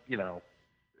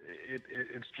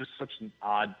it's just such an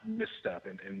odd misstep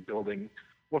in building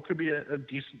what could be a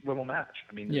decent little match.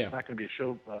 I mean, It's not going to be a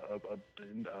show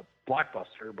a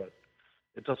blockbuster, but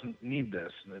it doesn't need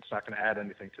this, and it's not going to add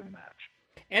anything to the match.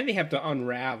 And they have to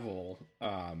unravel,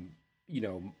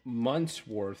 months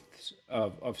worth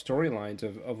of storylines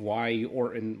of why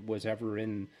Orton was ever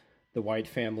in the Wyatt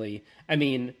family. I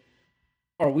mean,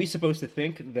 are we supposed to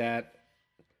think that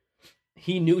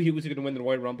he knew he was going to win the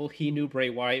Royal Rumble? He knew Bray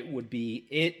Wyatt would be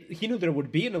it. He knew there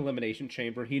would be an Elimination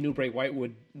Chamber. He knew Bray Wyatt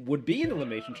would be an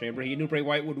Elimination Chamber. He knew Bray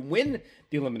Wyatt would win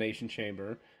the Elimination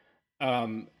Chamber.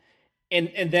 And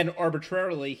then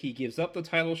arbitrarily he gives up the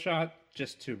title shot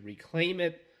just to reclaim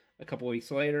it a couple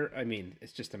weeks later. I mean,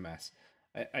 it's just a mess.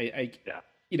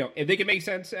 If they can make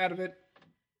sense out of it,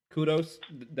 kudos.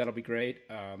 That'll be great.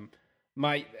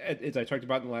 As I talked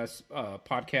about in the last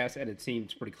podcast, and it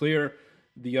seems pretty clear,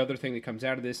 the other thing that comes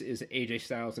out of this is AJ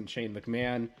Styles and Shane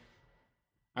McMahon.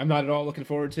 I'm not at all looking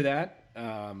forward to that.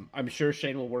 I'm sure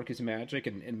Shane will work his magic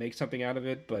and make something out of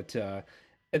it, but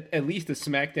at least the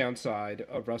SmackDown side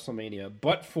of WrestleMania,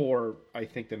 but for, I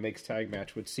think, the mixed tag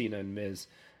match with Cena and Miz,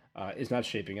 is not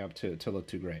shaping up to look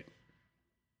too great.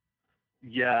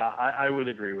 Yeah, I would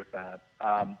agree with that.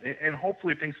 And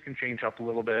hopefully things can change up a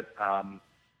little bit.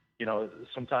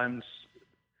 Sometimes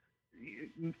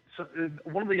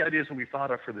one of the ideas that we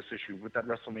thought of for this issue with that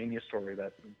WrestleMania story,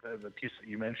 that the piece that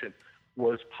you mentioned,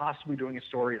 was possibly doing a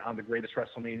story on the greatest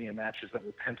WrestleMania matches that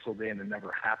were penciled in and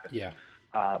never happened. Yeah.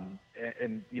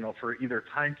 And for either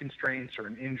time constraints or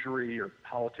an injury or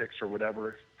politics or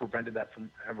whatever prevented that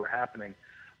from ever happening.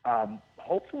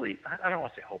 Hopefully, I don't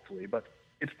want to say hopefully, but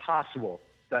it's possible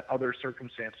that other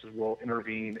circumstances will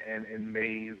intervene and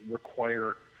may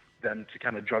require them to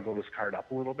kind of juggle this card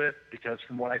up a little bit, because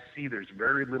from what I see, there's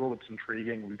very little that's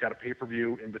intriguing. We've got a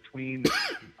pay-per-view in between.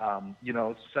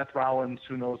 Seth Rollins,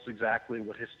 who knows exactly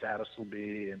what his status will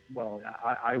be, and well,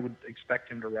 I would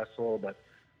expect him to wrestle, but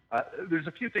there's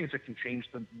a few things that can change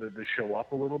the show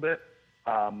up a little bit.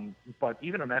 But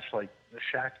even a match like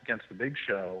Shaq against the Big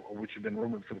Show, which had been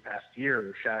rumored for the past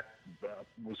year, Shaq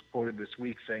was quoted this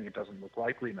week saying it doesn't look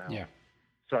likely now. Yeah.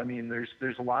 So I mean,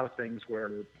 there's a lot of things where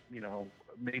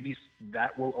maybe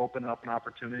that will open up an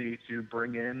opportunity to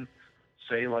bring in,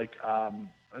 say, like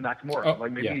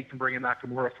Nakamura. You can bring in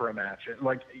Nakamura for a match.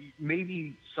 Like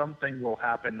maybe something will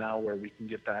happen now where we can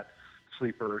get that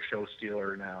sleeper show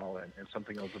stealer now, and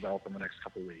something will develop in the next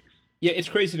couple of weeks. Yeah, it's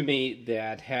crazy to me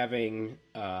that having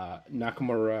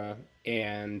Nakamura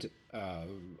and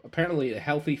apparently a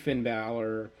healthy Finn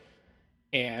Balor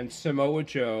and Samoa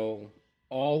Joe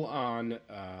all on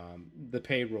the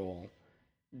payroll,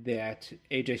 that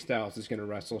AJ Styles is going to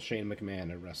wrestle Shane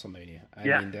McMahon at WrestleMania.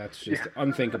 I mean, that's just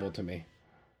unthinkable to me.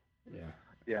 Yeah.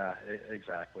 Yeah,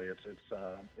 exactly. It's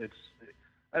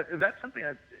that's something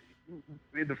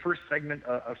in the first segment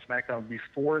of SmackDown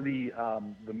before the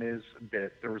Miz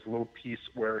bit, there was a little piece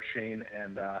where Shane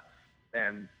and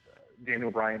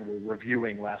Daniel Bryan were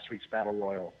reviewing last week's Battle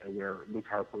Royal, where Luke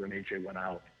Harper and AJ went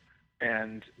out,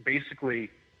 and basically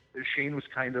Shane was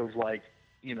kind of like,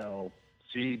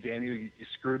 see, Daniel, you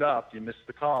screwed up, you missed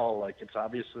the call. Like, it's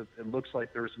obvious that it looks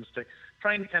like there was a mistake.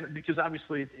 Trying to kind of, because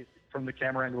obviously from the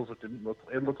camera angles,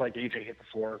 it looked like AJ hit the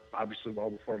floor, obviously well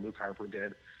before Luke Harper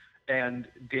did. And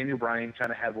Daniel Bryan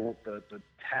kind of had the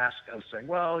task of saying,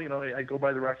 well, I go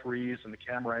by the referees and the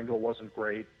camera angle wasn't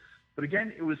great. But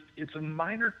again, it's a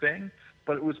minor thing,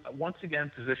 but it was once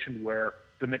again positioned where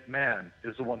the McMahon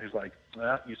is the one who's like,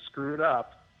 you screwed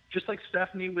up. Just like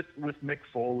Stephanie with Mick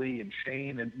Foley and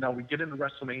Shane. And now we get into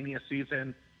WrestleMania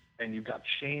season, and you've got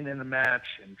Shane in the match,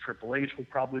 and Triple H will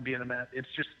probably be in the match. It's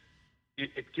just,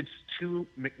 it gets too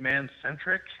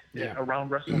McMahon-centric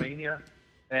around WrestleMania.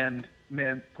 And,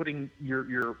 man, putting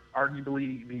your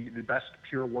arguably the best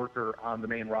pure worker on the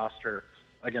main roster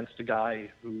against a guy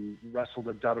who wrestled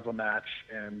a dud of a match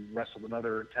and wrestled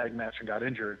another tag match and got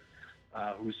injured,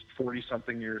 who's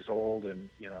 40-something years old, and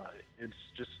it's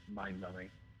just mind-numbing.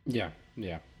 Yeah,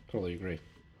 totally agree.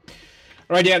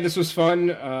 All right, Dan, this was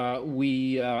fun.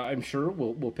 I'm sure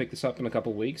we'll pick this up in a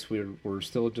couple of weeks. We're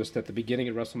still just at the beginning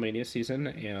of WrestleMania season,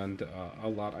 and a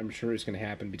lot, I'm sure, is going to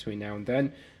happen between now and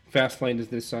then. Fastlane is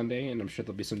this Sunday, and I'm sure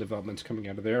there'll be some developments coming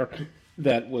out of there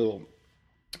that will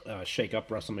shake up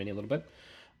WrestleMania a little bit.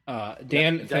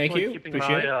 Dan, thank you.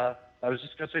 Appreciate it. I was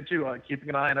just going to say, too, keeping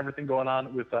an eye on everything going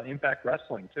on with Impact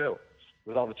Wrestling, too,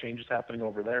 with all the changes happening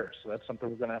over there. So that's something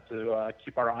we're going to have to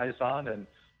keep our eyes on and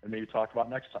maybe talk about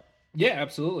next time. Yeah,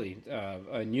 absolutely.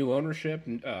 A new ownership,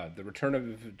 the return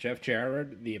of Jeff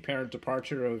Jarrett, the apparent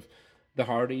departure of the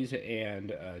Hardys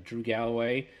and Drew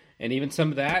Galloway, and even some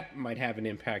of that might have an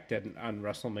impact on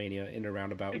WrestleMania in a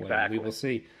roundabout way. We will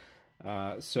see.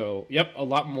 So, a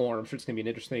lot more. I'm sure it's going to be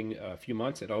an interesting few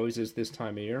months. It always is this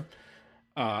time of year.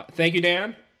 Thank you,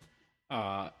 Dan.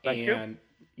 Thank you.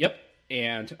 Yep.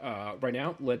 And right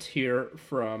now, let's hear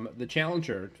from the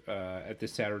challenger at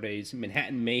this Saturday's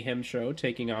Manhattan Mayhem show,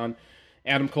 taking on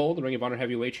Adam Cole, the Ring of Honor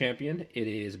Heavyweight Champion. It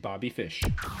is Bobby Fish.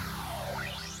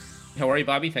 How are you,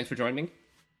 Bobby? Thanks for joining me.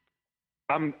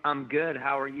 I'm good.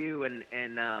 How are you? And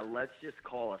let's just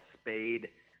call a spade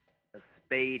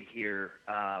here.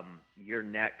 Your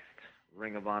next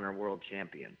Ring of Honor World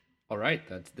Champion. All right,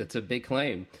 that's a big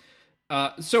claim.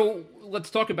 So let's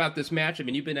talk about this match. I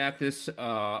mean, you've been at this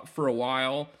for a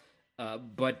while,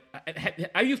 but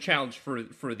you've challenged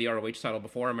for the ROH title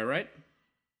before, am I right?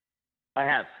 I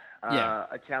have. Yeah.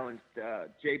 I challenged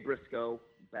Jay Briscoe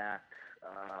back.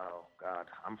 Oh God,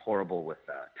 I'm horrible with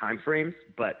time frames,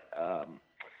 but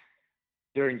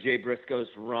during Jay Briscoe's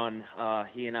run,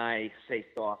 he and I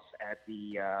faced off at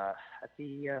the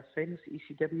famous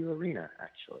ECW arena,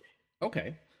 actually.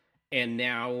 Okay. And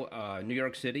now New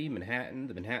York City, Manhattan,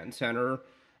 the Manhattan Center.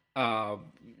 Can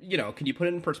you put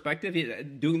it in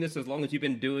perspective? Doing this as long as you've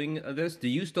been doing this, do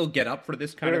you still get up for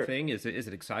this kind of thing? Is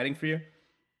it exciting for you?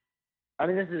 I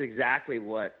mean, this is exactly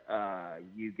what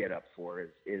you get up for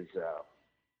is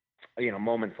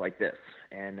moments like this,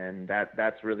 and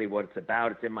that's really what it's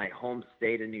about. It's in my home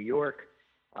state of New York.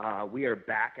 We are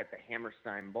back at the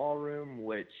Hammerstein Ballroom,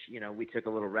 which we took a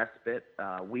little respite.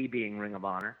 We being Ring of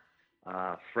Honor.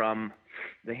 From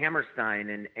the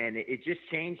Hammerstein, and it just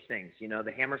changed things.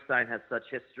 The Hammerstein has such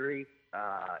history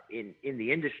in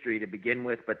the industry to begin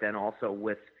with, but then also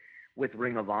with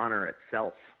Ring of Honor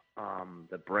itself,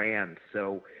 the brand.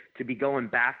 So to be going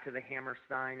back to the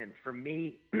Hammerstein, and for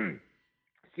me,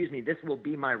 this will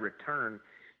be my return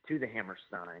to the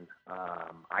Hammerstein.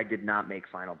 I did not make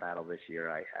Final Battle this year.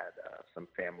 I had some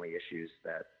family issues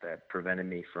that prevented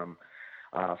me from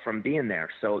being there.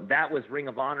 So that was Ring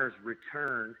of Honor's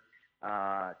return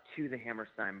to the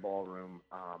Hammerstein Ballroom.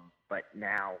 But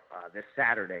now this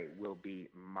Saturday will be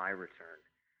my return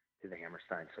to the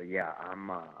Hammerstein. So yeah,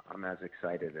 I'm as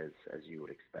excited as you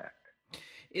would expect.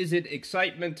 Is it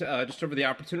excitement just over the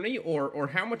opportunity, or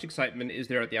how much excitement is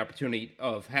there at the opportunity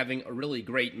of having a really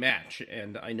great match?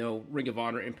 And I know Ring of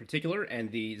Honor in particular,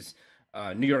 and these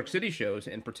New York City shows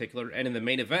in particular, and in the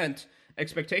main event,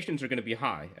 expectations are going to be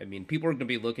high. I mean, people are going to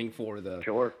be looking for the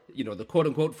the quote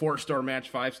unquote 4-star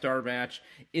match, 5-star match.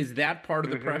 Is that part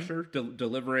of the pressure,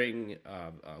 delivering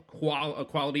a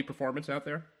quality performance out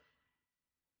there?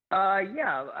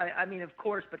 Yeah, I mean, of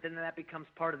course, but then that becomes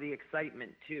part of the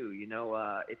excitement too.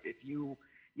 If you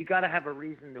got to have a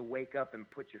reason to wake up and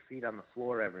put your feet on the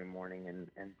floor every morning,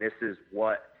 and this is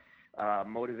what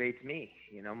motivates me.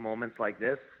 Moments like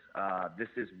this. This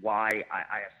is why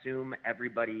I assume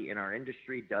everybody in our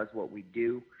industry does what we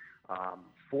do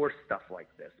for stuff like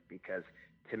this, because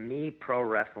to me, pro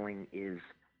wrestling is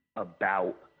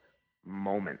about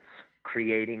moments,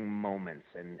 creating moments.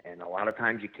 And a lot of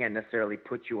times you can't necessarily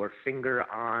put your finger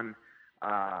on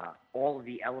all of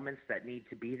the elements that need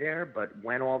to be there, but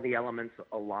when all the elements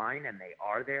align and they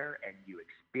are there and you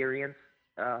experience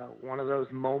one of those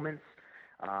moments,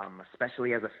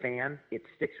 especially as a fan, it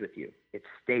sticks with you. It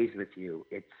stays with you.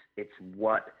 It's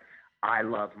what I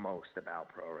love most about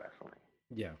pro wrestling.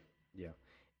 Yeah.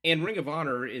 And Ring of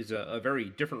Honor is a very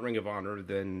different Ring of Honor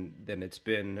than it's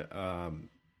been,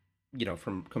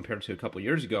 from compared to a couple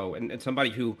years ago. And somebody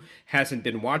who hasn't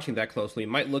been watching that closely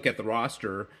might look at the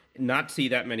roster, not see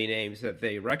that many names that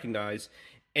they recognize,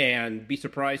 and be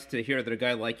surprised to hear that a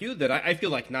guy like you, that I feel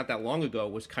like not that long ago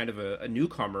was kind of a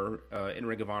newcomer in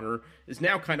Ring of Honor, is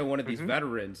now kind of one of these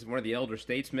veterans, one of the elder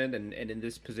statesmen, and in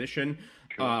this position.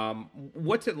 Sure.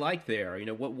 What's it like there?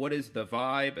 What is the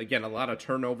vibe? Again, a lot of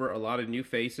turnover, a lot of new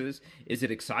faces. Is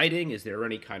it exciting? Is there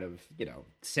any kind of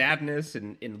sadness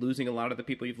in losing a lot of the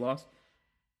people you've lost?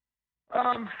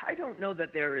 I don't know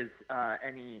that there is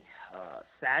any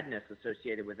sadness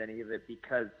associated with any of it,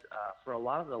 because for a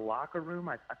lot of the locker room,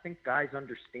 I think guys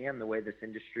understand the way this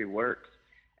industry works.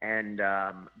 And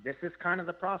this is kind of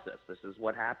the process. This is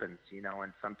what happens,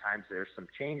 and sometimes there's some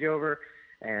changeover,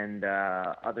 and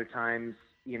other times,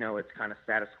 it's kind of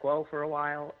status quo for a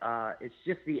while. It's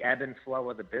just the ebb and flow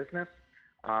of the business.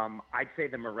 I'd say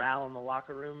the morale in the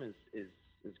locker room is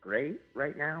great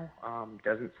right now.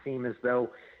 Doesn't seem as though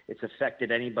it's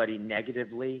affected anybody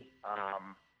negatively.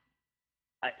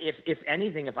 If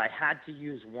anything, if I had to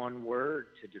use one word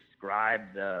to describe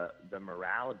the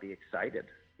morale, it'd be excited.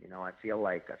 I feel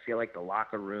like the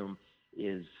locker room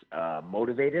is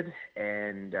motivated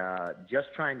and just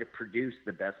trying to produce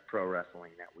the best pro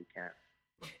wrestling that we can.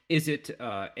 Is it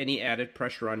any added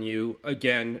pressure on you,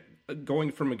 again,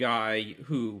 going from a guy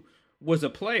who was a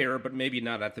player, but maybe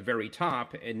not at the very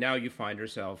top, and now you find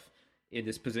yourself in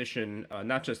this position,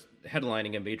 not just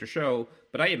headlining a major show,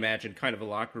 but I imagine kind of a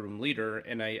locker room leader,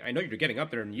 and I know you're getting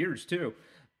up there in years too,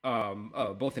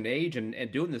 both in age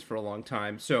and doing this for a long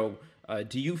time. So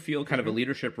do you feel kind of a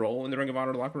leadership role in the Ring of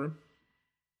Honor locker room?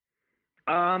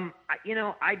 I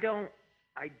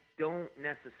don't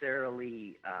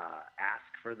necessarily ask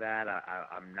for that.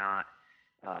 I'm not.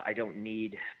 I don't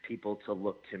need people to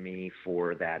look to me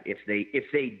for that. If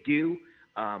they do,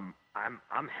 I'm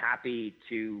happy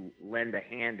to lend a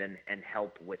hand and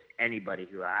help with anybody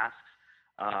who asks.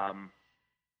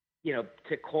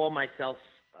 To call myself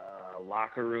a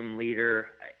locker room leader,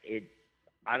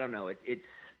 I don't know.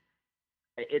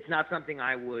 It's not something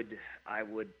I would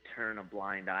turn a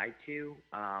blind eye to,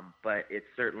 but it's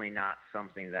certainly not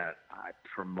something that I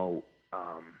promote.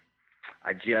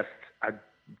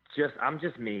 I'm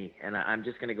just me, and I'm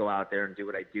just going to go out there and do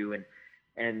what I do.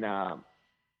 And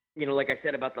like I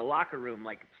said about the locker room,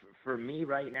 like for me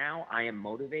right now, I am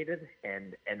motivated,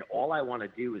 and all I want to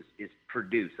do is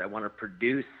produce. I want to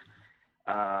produce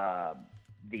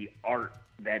the art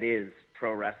that is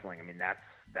pro wrestling. I mean, that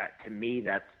to me,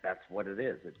 that's what it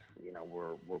is. It's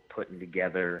we're putting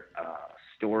together a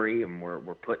story, and we're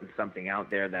putting something out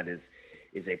there that is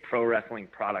a pro wrestling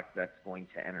product that's going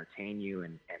to entertain you,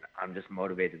 and I'm just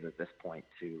motivated at this point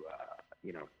to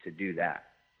do that.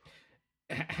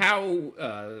 How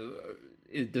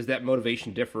does that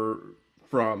motivation differ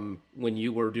from when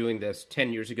you were doing this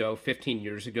 10 years ago, 15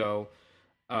 years ago?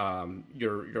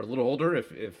 You're a little older,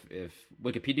 if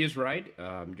Wikipedia is right.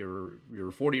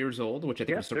 You're 40 years old, which I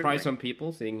think will surprise some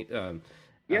people, seeing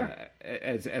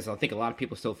as I think a lot of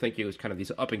people still think you as kind of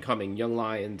these up and coming young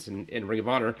lions in Ring of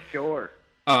Honor. Sure.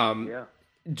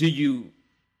 Do you?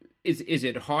 Is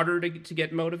it harder to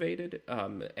get motivated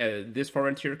this far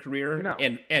into your career? No.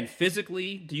 And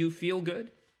physically, do you feel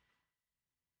good?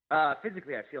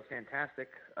 Physically, I feel fantastic.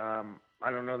 I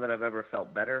don't know that I've ever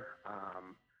felt better.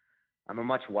 I'm a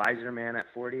much wiser man at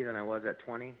 40 than I was at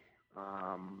 20.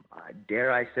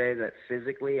 Dare I say that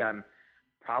physically I'm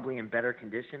probably in better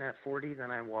condition at 40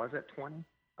 than I was at 20,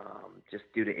 just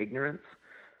due to ignorance.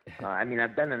 I mean,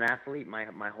 I've been an athlete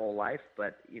my whole life,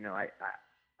 but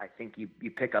I think you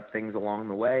pick up things along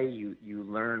the way. You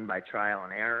learn by trial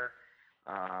and error.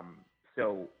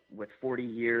 So with 40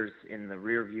 years in the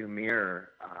rearview mirror,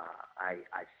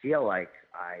 I feel like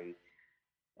I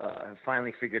have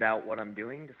finally figured out what I'm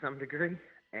doing to some degree.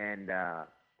 And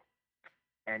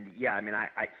yeah, I mean,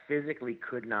 I physically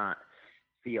could not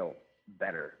feel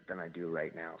better than I do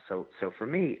right now. So for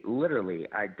me, literally,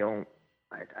 I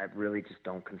really just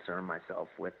don't concern myself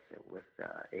with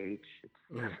age. It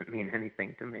doesn't mean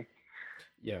anything to me.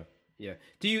 Yeah. Yeah.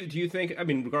 Do you think, I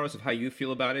mean, regardless of how you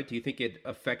feel about it, do you think it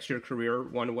affects your career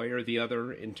one way or the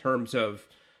other in terms of,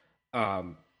 I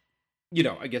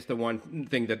guess the one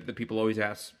thing that the people always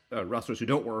ask wrestlers who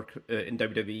don't work in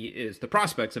WWE is the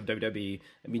prospects of WWE.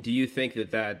 I mean, do you think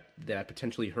that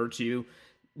potentially hurts you?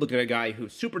 Looking at a guy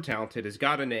who's super talented, has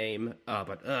got a name,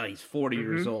 but he's 40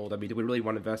 years old. I mean, do we really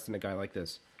want to invest in a guy like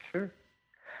this? Sure.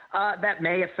 That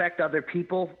may affect other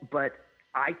people, but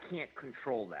I can't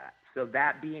control that. So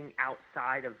that being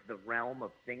outside of the realm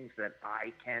of things that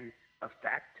I can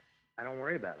affect, I don't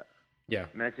worry about it. Yeah.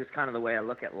 I mean, that's just kind of the way I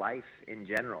look at life in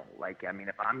general. Like, I mean,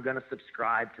 if I'm going to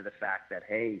subscribe to the fact that,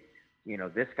 hey,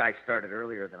 this guy started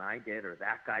earlier than I did, or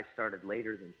that guy started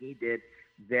later than he did,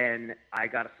 then I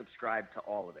got to subscribe to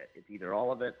all of it. It's either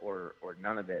all of it or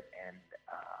none of it. And,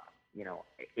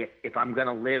 if I'm going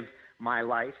to live my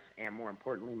life and more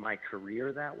importantly, my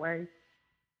career that way,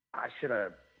 I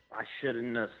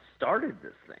shouldn't have started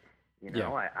this thing. Yeah.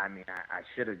 I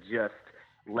should have just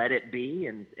let it be.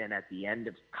 And at the end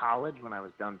of college, when I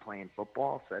was done playing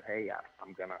football, said, hey,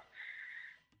 I'm going to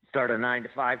start a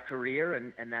 9-to-5 career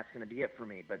and that's going to be it for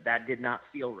me. But that did not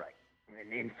feel right.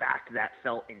 And in fact, that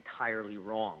felt entirely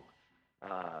wrong.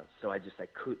 So I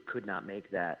could not make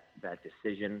that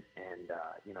decision. And,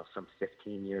 some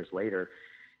 15 years later,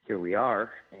 here we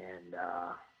are. And,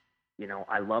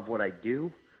 I love what I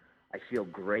do. I feel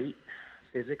great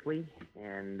physically.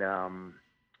 And,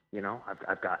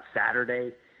 I've got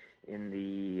Saturday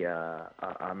in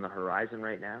on the horizon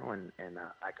right now. And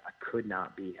I could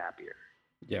not be happier.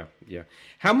 Yeah. Yeah.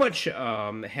 How much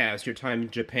has your time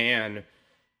in Japan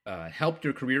helped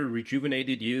your career,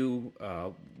 rejuvenated you,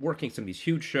 working some of these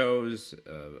huge shows,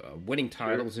 winning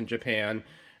titles in Japan?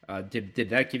 Did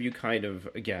that give you kind of,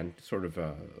 again, sort of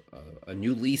a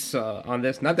new lease on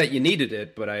this? Not that you needed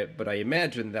it, but I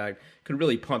imagine that could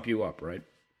really pump you up, right?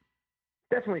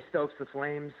 Definitely stokes the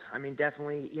flames. I mean,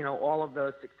 definitely, all of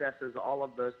those successes, all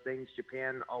of those things,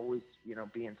 Japan always,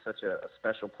 being such a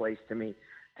special place to me,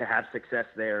 to have success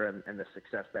there and the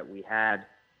success that we had.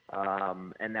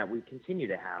 And that we continue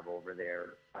to have over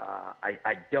there.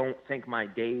 I don't think my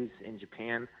days in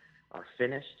Japan are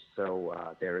finished,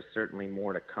 so there is certainly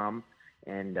more to come.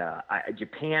 And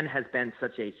Japan has been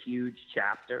such a huge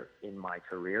chapter in my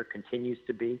career, continues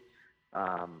to be.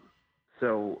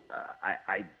 So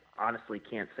I honestly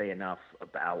can't say enough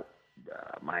about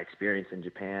my experience in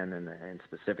Japan and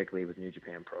specifically with New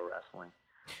Japan Pro Wrestling.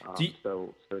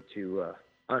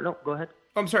 No, go ahead.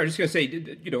 I'm sorry, I was just going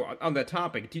to say, on that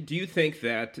topic, do you think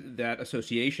that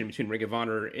association between Ring of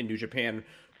Honor and New Japan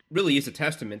really is a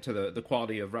testament to the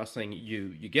quality of wrestling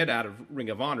you get out of Ring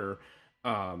of Honor,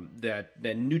 that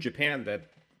New Japan, that,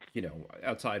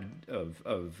 outside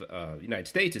of United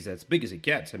States, is as big as it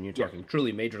gets? I mean, you're talking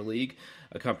truly major league,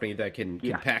 a company that can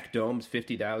pack domes,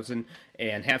 50,000,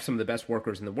 and have some of the best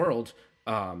workers in the world.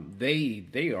 They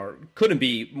couldn't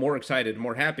be more excited,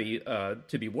 more happy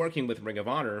to be working with Ring of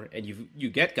Honor, and you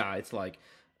get guys like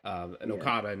an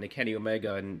Okada and a Kenny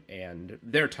Omega and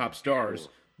their top stars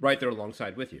right there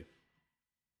alongside with you.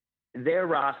 Their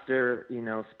roster,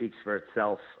 speaks for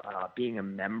itself. Being a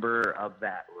member of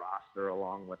that roster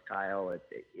along with Kyle,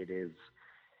 it is,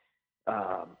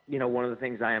 one of the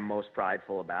things I am most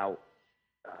prideful about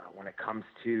when it comes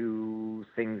to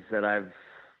things that I've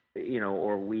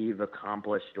or we've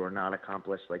accomplished or not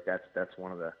accomplished. Like that's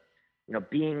one of the,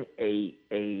 being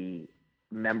a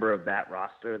member of that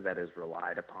roster that is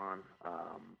relied upon.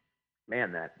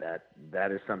 Man,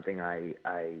 that is something I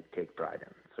take pride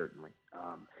in, certainly.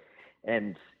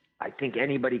 And I think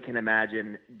anybody can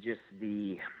imagine just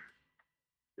the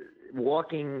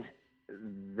walking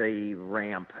the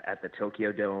ramp at the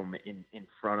Tokyo Dome in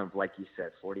front of, like you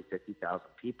said, 40, 50,000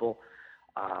 people.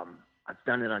 I've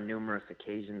done it on numerous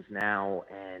occasions now,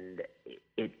 and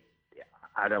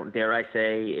I don't dare I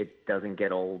say it doesn't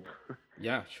get old.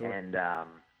 Yeah, sure. And,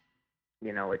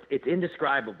 it's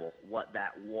indescribable what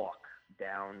that walk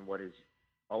down what is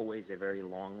always a very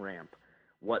long ramp,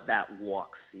 what that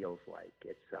walk feels like.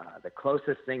 It's the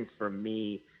closest thing for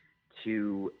me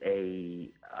to a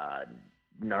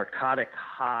narcotic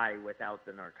high without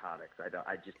the narcotics.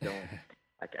 I just don't,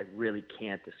 I really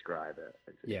can't describe it.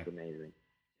 It's amazing.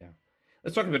 Yeah.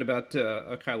 Let's talk a bit about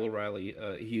Kyle O'Reilly.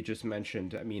 You just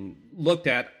mentioned, I mean, looked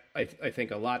at, I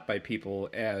think, a lot by people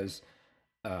as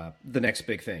the next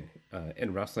big thing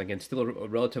in wrestling, and still a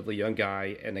relatively young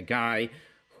guy, and a guy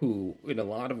who, in a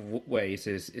lot of ways,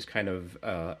 is kind of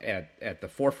at the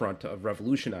forefront of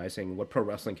revolutionizing what pro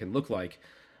wrestling can look like.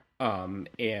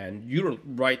 And you're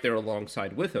right there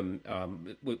alongside with him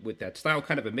with that style,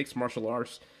 kind of a mixed martial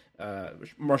arts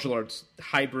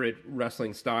hybrid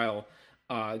wrestling style.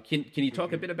 Can you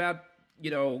talk a bit about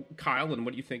Kyle and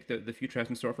what you think the future has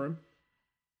in store for him?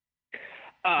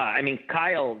 I mean,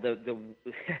 Kyle, the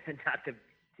not to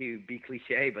be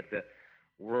cliche, but the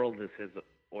world is his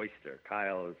oyster.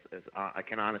 Kyle is I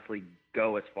can honestly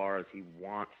go as far as he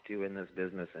wants to in this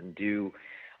business and do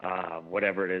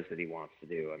whatever it is that he wants to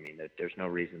do. I mean, there's no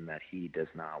reason that he does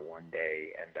not one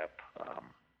day end up,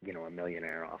 a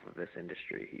millionaire off of this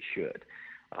industry. He should.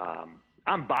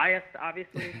 I'm biased,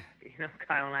 obviously.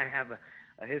 Kyle and I have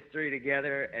a history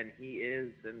together, and he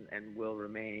is and will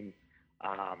remain,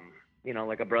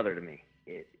 like a brother to me.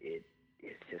 It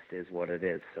just is what it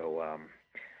is. So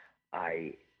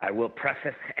I I will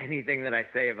preface anything that I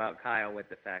say about Kyle with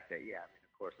the fact that, yeah, I mean,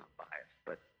 of course I'm biased,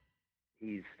 but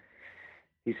he's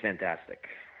fantastic.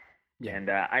 Yeah.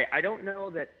 And I don't know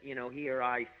that, he or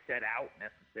I set out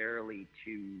necessarily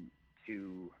to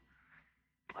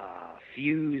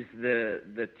fuse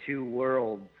the two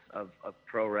worlds of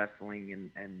pro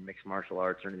wrestling and mixed martial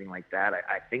arts or anything like that.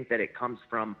 I think that it comes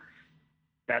from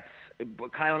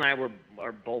Kyle and I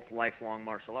are both lifelong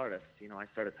martial artists. I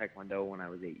started Taekwondo when I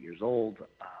was 8 years old.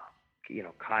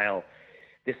 Kyle,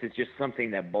 this is just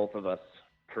something that both of us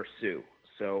pursue.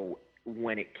 So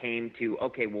when it came to,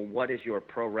 okay, well, what is your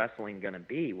pro wrestling going to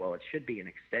be? Well, it should be an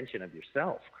extension of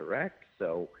yourself, correct?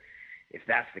 So if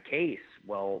that's the case,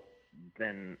 well,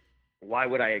 then why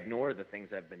would I ignore the things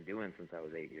I've been doing since I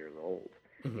was 8 years old?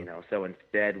 Mm-hmm. So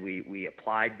instead we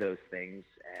applied those things,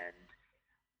 and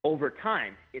over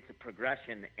time it's a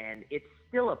progression, and it's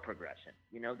still a progression.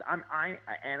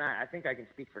 I think I can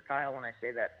speak for Kyle when I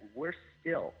say that we're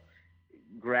still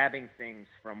grabbing things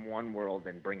from one world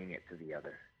and bringing it to the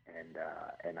other.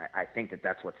 And I think that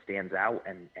that's what stands out,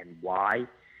 and why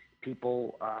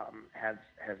people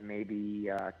have maybe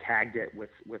tagged it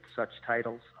with such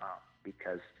titles,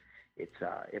 because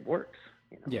it works.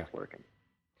 Yeah. It's working.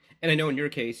 And I know in your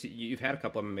case, you've had a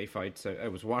couple of MMA fights. I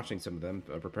was watching some of them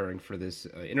preparing for this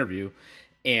interview,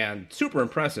 and super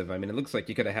impressive. I mean, it looks like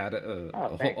you could have had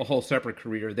a whole separate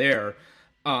career there.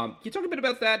 Can you talk a bit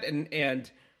about that,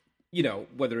 and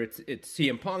whether it's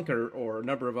CM Punk or a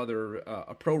number of other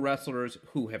pro wrestlers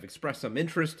who have expressed some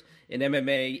interest in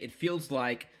MMA? It feels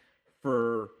like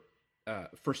for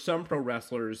some pro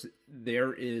wrestlers,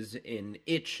 there is an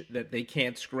itch that they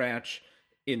can't scratch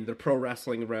in the pro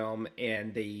wrestling realm,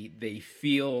 and they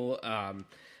feel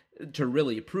to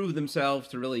really prove themselves,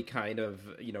 to really kind of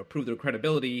prove their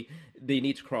credibility, they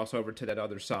need to cross over to that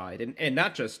other side, and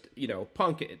not just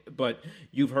Punk, but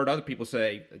you've heard other people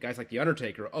say, guys like The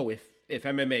Undertaker, oh, if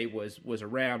MMA was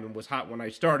around and was hot when I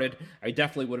started, I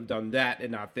definitely would have done that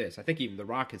and not this. I think even The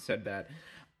Rock has said that.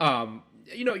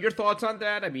 Your thoughts on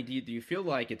that? I mean, do you feel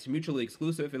like it's mutually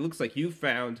exclusive? It looks like you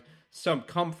found some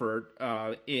comfort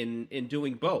in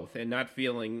doing both, and not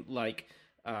feeling like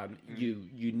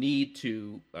you need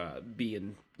to be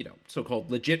in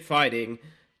so-called legit fighting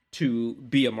to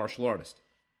be a martial artist.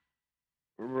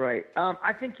 Right.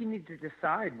 I think you need to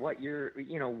decide what your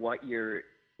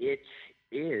itch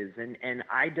is, and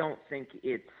I don't think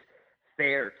it's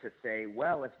fair to say,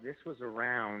 well, if this was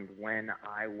around when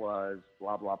I was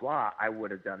blah blah blah, I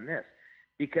would have done this,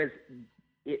 because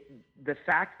the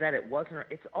fact that it wasn't,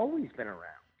 it's always been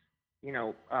around.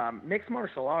 Mixed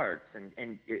martial arts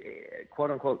and quote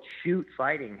unquote shoot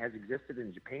fighting has existed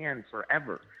in Japan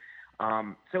forever.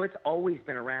 So it's always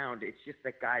been around. It's just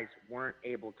that guys weren't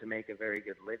able to make a very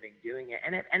good living doing it.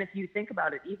 And if you think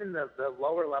about it, even the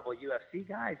lower level UFC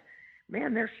guys,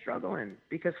 man, they're struggling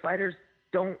because fighters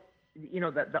don't,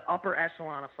 the upper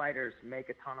echelon of fighters make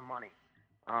a ton of money.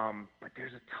 But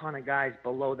there's a ton of guys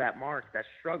below that mark that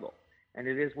struggle. And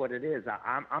it is what it is.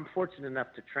 I'm fortunate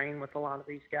enough to train with a lot of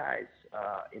these guys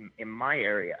in my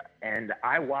area, and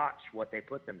I watch what they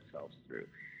put themselves through,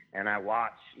 and I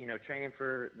watch, training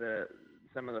for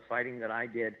some of the fighting that I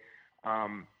did.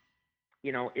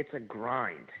 It's a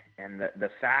grind, and the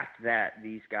fact that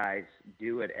these guys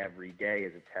do it every day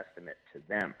is a testament to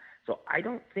them. So I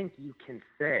don't think you can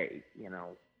say,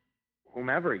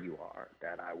 whomever you are,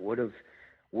 that I would have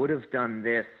done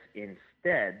this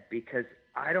instead, because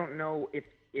I don't know if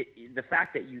the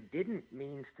fact that you didn't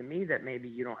means to me that maybe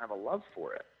you don't have a love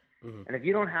for it. Mm-hmm. And if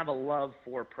you don't have a love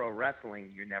for pro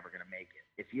wrestling, you're never going to make it.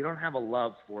 If you don't have a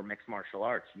love for mixed martial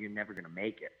arts, you're never going to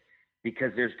make it,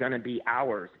 because there's going to be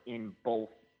hours in both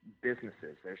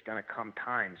businesses. There's going to come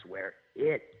times where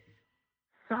it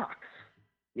sucks.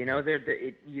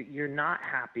 You're not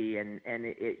happy, and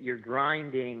you're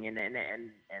grinding, and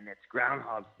it's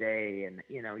Groundhog's Day, and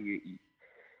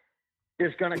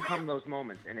there's going to come those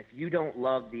moments. And if you don't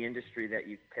love the industry that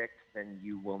you've picked, then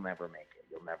you will never make it.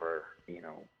 You'll never,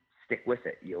 stick with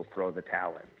it. You'll throw the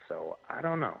towel in. So I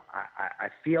don't know. I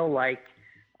feel like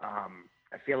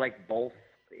both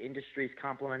industries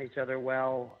complement each other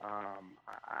well.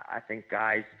 I think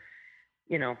guys,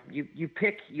 you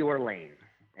pick your lane,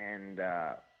 and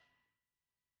I've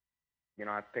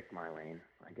picked my lane,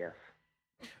 I guess.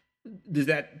 Does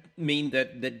that mean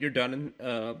that you're done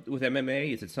with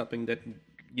MMA? Is it something that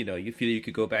you feel you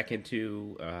could go back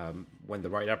into when the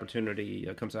right opportunity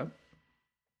comes up?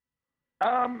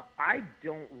 I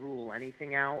don't rule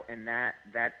anything out, and that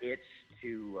itch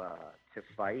to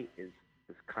fight is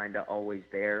kind of always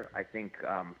there. I think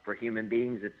for human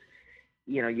beings, it's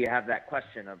you have that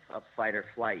question of fight or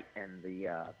flight, and the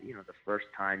first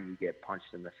time you get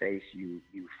punched in the face, you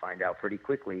find out pretty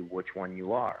quickly which one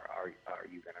you are. Are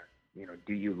you gonna,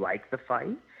 do you like the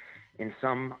fight in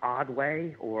some odd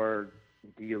way, or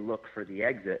do you look for the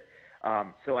exit?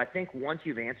 So I think once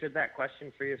you've answered that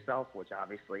question for yourself, which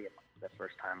obviously the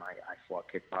first time I fought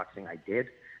kickboxing, I did.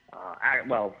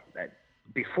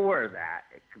 Before that,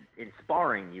 in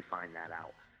sparring, you find that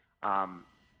out.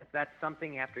 If that's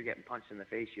something after getting punched in the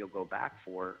face you'll go back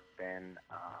for, then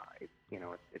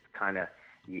it's kind of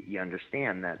you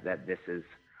understand that this is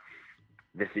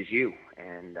you,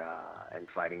 and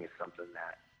fighting is something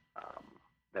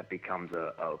that becomes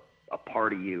a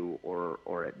part of you,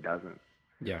 or it doesn't.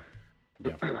 Yeah.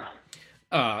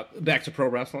 Back to pro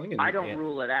wrestling. I don't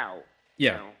rule it out.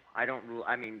 Yeah. I don't rule.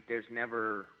 I mean, there's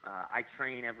never. I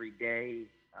train every day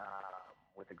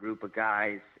with a group of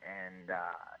guys, and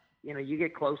you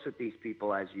get close with these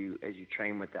people as you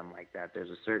train with them like that.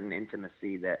 There's a certain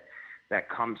intimacy that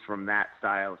comes from that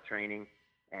style of training,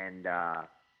 and I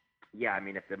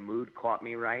mean, if the mood caught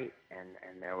me right,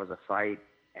 and there was a fight,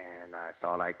 and I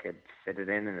thought I could fit it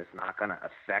in, and it's not going to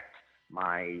affect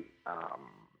my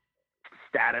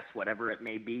status, whatever it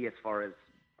may be, as far as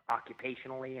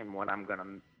occupationally and what I'm going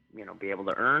to, be able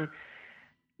to earn.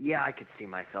 Yeah, I could see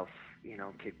myself,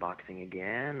 kickboxing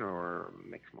again, or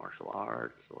mixed martial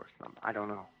arts, or something. I don't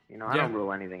know. I don't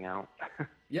rule anything out.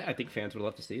 Yeah, I think fans would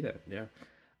love to see that. Yeah.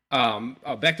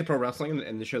 Back to pro wrestling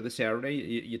and the show this Saturday.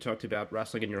 You talked about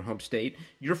wrestling in your home state.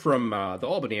 You're from the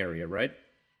Albany area, right?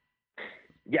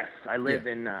 Yes, I live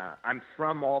in. I'm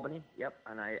from Albany. Yep,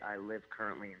 and I live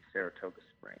currently in Saratoga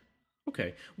Springs.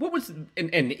 Okay. What was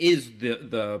and is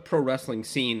the pro wrestling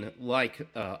scene like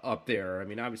up there? I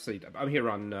mean, obviously, I'm here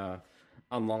on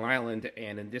Long Island,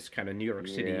 and in this kind of New York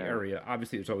City area,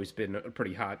 obviously, there's always been a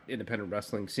pretty hot independent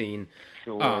wrestling scene.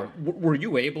 Sure. Were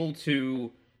you able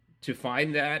to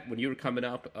find that when you were coming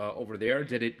up over there?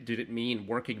 Did it mean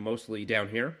working mostly down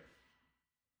here?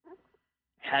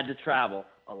 Had to travel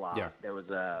a lot. Yeah. There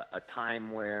was a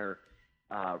time where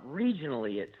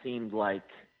regionally it seemed like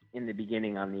in the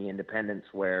beginning on the independents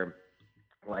where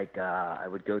I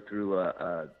would go through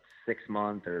a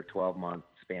 6-month or 12-month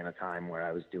span of time where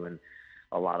I was doing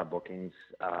a lot of bookings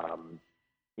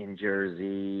in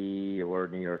Jersey or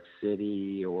New York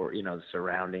City or, the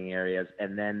surrounding areas.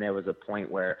 And then there was a point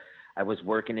where I was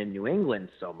working in New England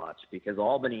so much because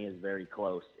Albany is very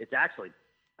close. It's actually,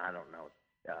 I don't know,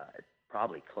 it's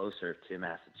probably closer to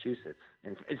Massachusetts.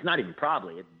 And it's not even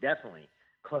probably, it's definitely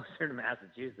closer to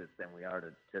Massachusetts than we are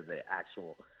to the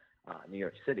actual New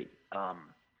York City.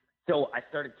 So I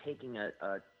started getting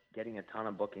a ton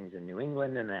of bookings in New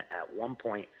England, and at one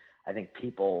point, I think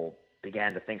people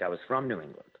began to think I was from New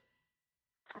England.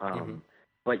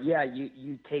 But yeah,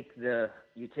 you take the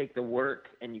work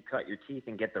and you cut your teeth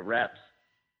and get the reps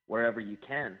wherever you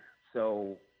can.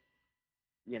 So,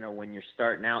 when you're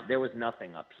starting out, there was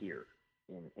nothing up here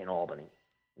in Albany.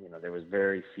 There was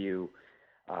very few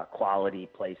quality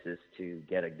places to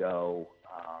get a go.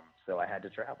 So I had to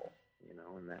travel,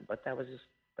 but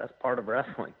that's part of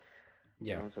wrestling.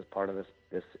 Yeah. It's just part of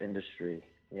this industry.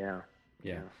 Yeah.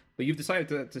 But you've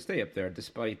decided to stay up there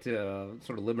despite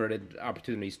sort of limited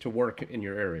opportunities to work in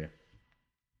your area.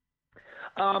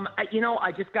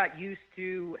 I just got used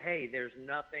to, hey, there's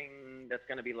nothing that's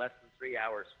going to be less than 3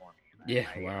 hours for me.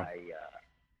 Wow.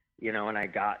 And I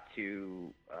got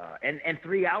to, and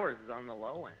 3 hours is on the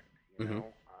low end,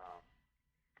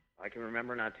 I can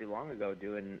remember not too long ago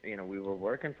doing, we were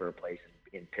working for a place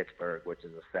in Pittsburgh, which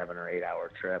is a 7 or 8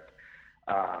 hour trip.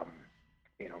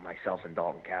 Myself and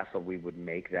Dalton Castle, we would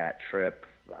make that trip,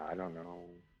 I don't know,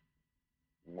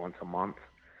 once a month.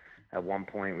 At one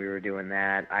point we were doing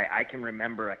that. I can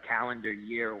remember a calendar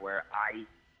year where I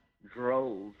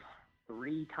drove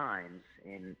 3 times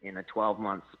in a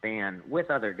 12-month span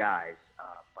with other guys,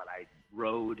 but I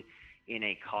rode in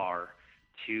a car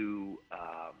to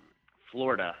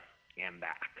Florida and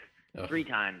back 3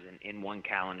 times in one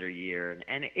calendar year.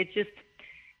 And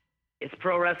it's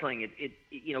pro wrestling.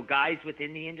 Guys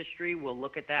within the industry will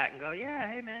look at that and go, yeah,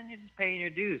 hey man, you're just paying your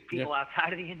dues. People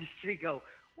outside of the industry go,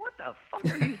 what the fuck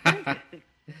are you thinking?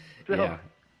 So,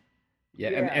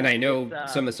 and I know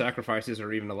some of the sacrifices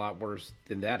are even a lot worse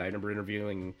than that. I remember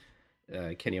interviewing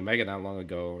Kenny Omega not long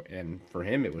ago, and for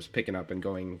him it was picking up and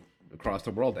going across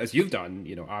the world, as you've done,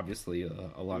 obviously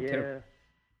a lot too.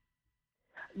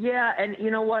 Yeah, and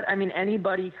you know what? I mean,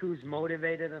 anybody who's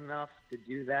motivated enough to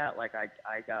do that,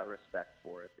 I got respect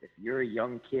for it. If you're a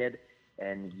young kid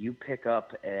and you pick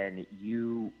up and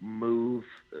you move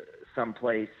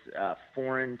someplace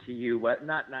foreign to you,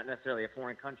 not necessarily a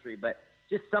foreign country, but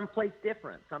just someplace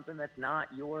different, something that's not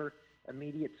your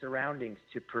immediate surroundings,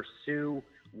 to pursue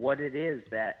what it is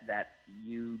that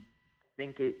you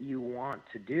think you want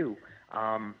to do.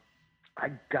 I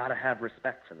gotta have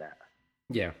respect for that.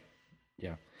 Yeah.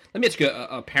 Let me ask you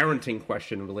a parenting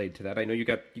question related to that. I know you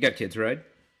got kids, right?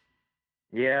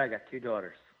 Yeah, I got 2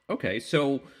 daughters. Okay,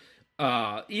 so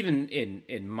even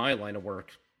in my line of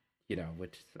work,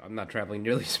 which I'm not traveling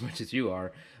nearly as much as you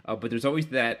are, but there's always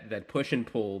that push and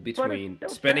pull between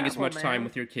spending as much time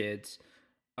with your kids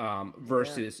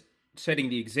versus setting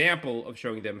the example of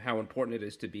showing them how important it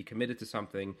is to be committed to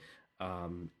something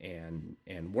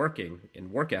and working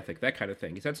in work ethic, that kind of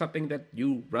thing. Is that something that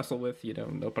you wrestle with?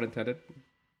 No pun intended.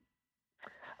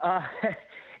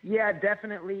 Yeah,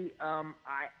 definitely.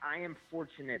 I am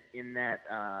fortunate in that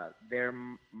their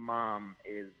mom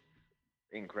is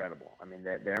incredible. I mean,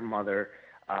 their mother,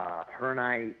 her and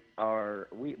I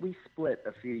we split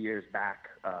a few years back,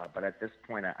 but at this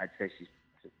point, I'd say she's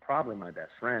probably my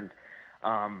best friend.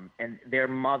 And their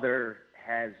mother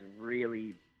has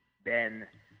really been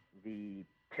the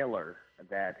pillar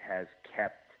that has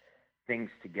kept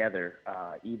things together.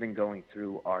 Even going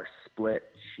through our split,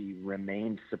 she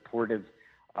remained supportive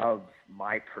of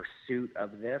my pursuit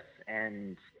of this,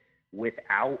 and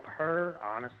without her,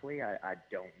 honestly, I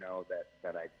don't know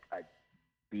that I'd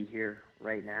be here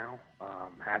right now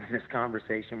having this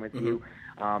conversation with you.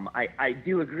 I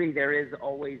do agree there is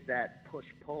always that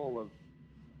push-pull of,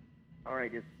 all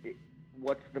right,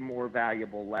 what's the more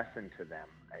valuable lesson to them?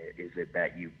 Is it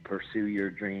that you pursue your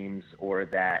dreams, or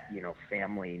that,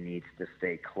 family needs to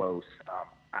stay close?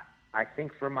 I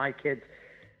think for my kids,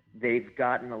 they've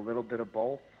gotten a little bit of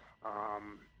both,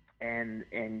 and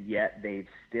yet they've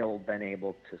still been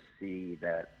able to see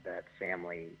that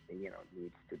family,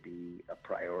 needs to be a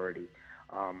priority.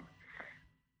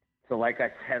 So like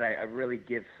I said, I really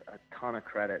give a ton of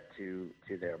credit to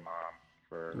their mom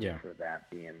for that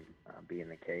being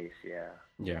the case.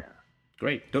 Yeah.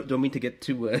 Great. Don't mean to get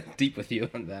too deep with you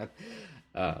on that.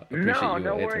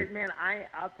 No worries, man.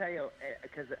 I'll tell you,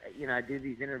 because I do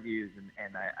these interviews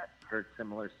and I've heard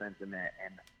similar sentiment.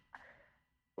 And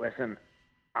listen,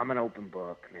 I'm an open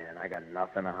book, man. I got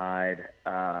nothing to hide.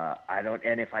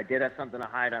 And if I did have something to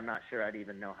hide, I'm not sure I'd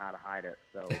even know how to hide it.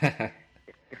 So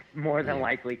it's more than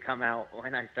likely come out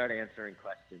when I start answering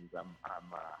questions.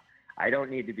 I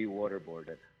don't need to be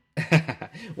waterboarded.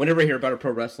 Whenever I hear about a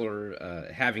pro wrestler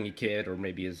having a kid, or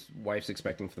maybe his wife's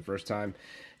expecting for the first time,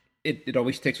 it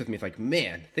always sticks with me. It's like,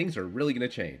 man, things are really going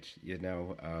to change,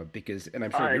 because, and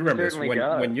I'm sure you remember this,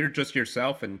 when you're just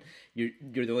yourself and you're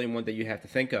the only one that you have to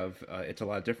think of, it's a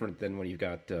lot different than when you've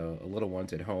got little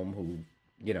ones at home who,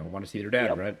 want to see their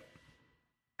dad, right?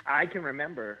 I can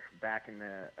remember back in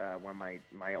when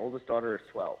my oldest daughter is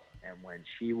 12, and when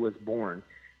she was born,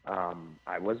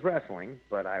 I was wrestling,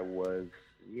 but I was,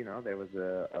 there was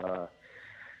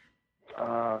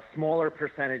a smaller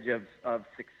percentage of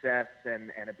success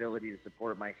and ability to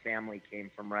support my family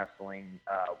came from wrestling,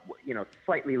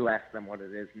 slightly less than what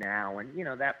it is now. And,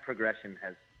 that progression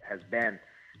has been.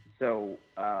 So,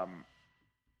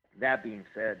 that being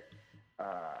said,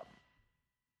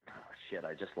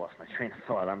 I just lost my train of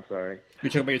thought. I'm sorry.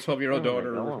 You're talking about your 12-year-old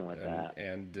daughter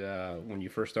and when you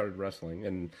first started wrestling,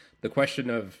 and the question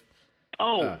of...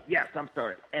 yes, I'm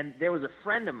sorry. And there was a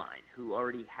friend of mine who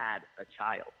already had a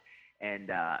child,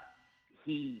 and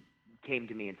he came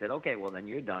to me and said, "Okay, well then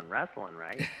you're done wrestling,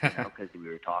 right?" Because we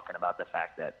were talking about the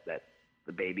fact that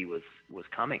the baby was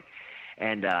coming,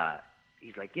 and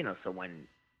he's like, so when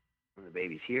the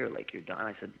baby's here, like, you're done.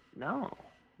 I said, no,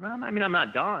 I mean, I'm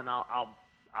not done. I'll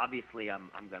obviously I'm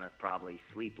gonna probably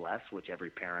sleep less, which every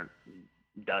parent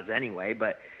does anyway,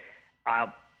 but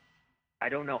I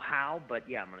don't know how, but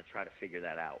yeah, I'm going to try to figure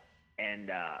that out.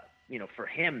 And, for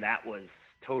him, that was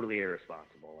totally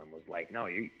irresponsible and was like, no,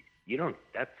 you don't,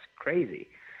 that's crazy.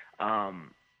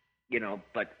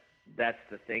 But that's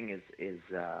the thing is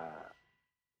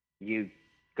you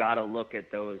got to look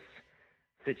at those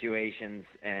situations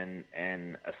and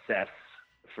assess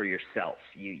for yourself.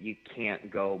 You can't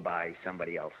go by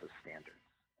somebody else's standards.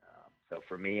 So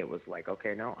for me, it was like,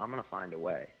 okay, no, I'm going to find a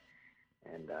way.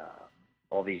 And,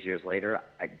 all these years later,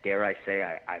 dare I say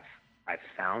I've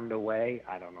found a way.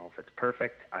 I don't know if it's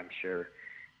perfect. I'm sure,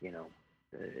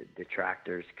 the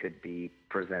detractors could be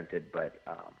presented, but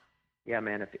yeah,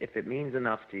 man, if it means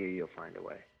enough to you, you'll find a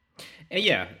way.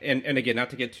 And again,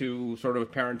 not to get too sort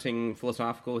of parenting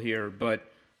philosophical here, but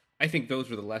I think those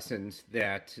are the lessons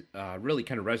that really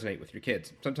kind of resonate with your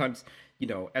kids. Sometimes,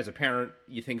 as a parent,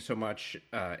 you think so much,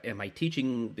 am I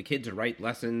teaching the kids the right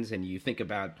lessons? And you think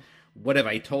about, what have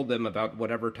I told them about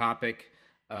whatever topic?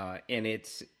 And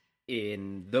it's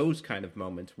in those kind of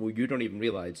moments where you don't even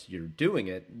realize you're doing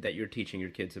it, that you're teaching your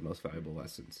kids the most valuable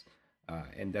lessons.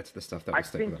 And that's the stuff that will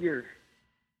stick with them.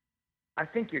 I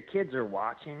think your kids are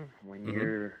watching when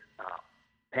you're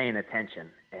paying attention,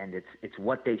 and it's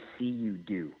what they see you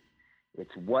do.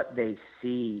 It's what they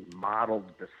see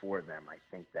modeled before them. I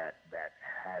think that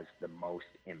has the most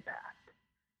impact.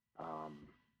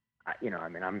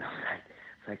 I'm not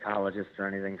a psychologist or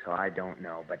anything, so I don't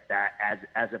know. But that,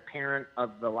 as a parent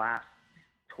of the last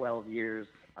 12 years,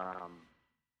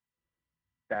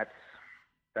 that's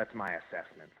my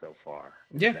assessment so far.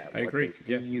 Yeah, I agree.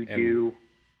 Yeah, you do.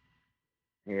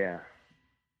 Yeah.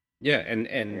 Yeah, and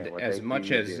as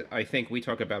much as I think we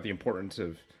talk about the importance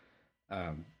of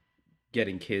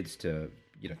getting kids to,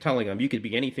 telling them you could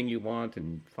be anything you want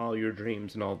and follow your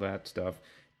dreams and all that stuff,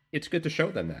 it's good to show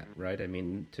them that, right? I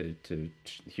mean, to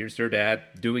here's their dad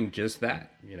doing just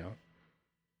that,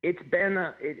 It's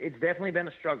definitely been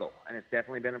a struggle, and it's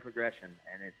definitely been a progression,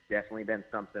 and it's definitely been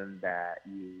something that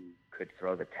you could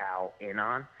throw the towel in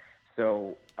on.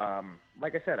 So,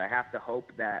 like I said, I have to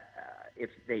hope that if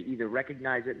they either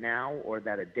recognize it now or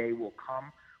that a day will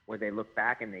come where they look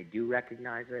back and they do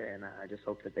recognize it, and I just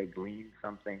hope that they glean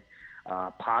something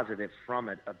positive from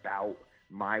it about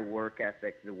my work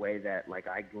ethic, the way that, like,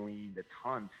 I gleaned a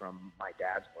ton from my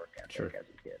dad's work ethic as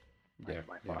a kid. Yeah,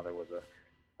 my father was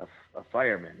a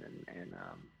fireman, and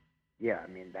I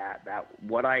mean that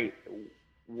what I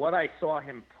saw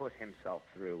him put himself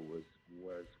through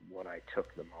was what I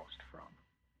took the most from.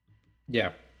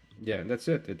 Yeah, that's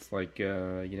it. It's like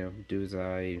do as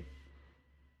I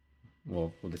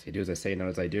say, not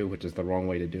as I do, which is the wrong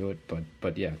way to do it.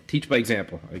 But yeah, teach by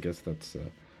example. I guess that's.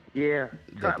 Yeah.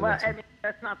 Well, I mean,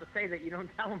 that's not to say that you don't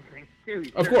tell them things too.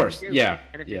 Of course, yeah.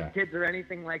 And if your kids are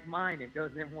anything like mine, it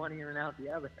goes in one ear and out the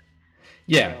other.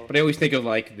 Yeah, but I always think of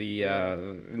like the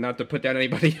not to put down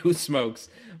anybody who smokes,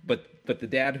 but the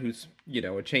dad who's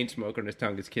a chain smoker and is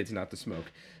telling his kids not to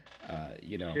smoke.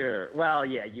 Sure. Well,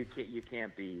 yeah, you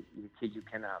cannot be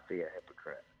a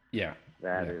hypocrite. Yeah.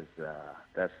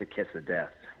 That's the kiss of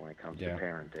death when it comes to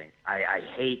parenting. I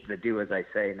hate the do as I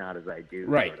say, not as I do.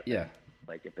 Right. Sort of Yeah. thing.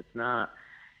 Like if it's not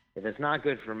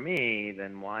good for me,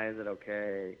 then why is it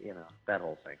okay? That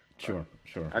whole thing. Sure.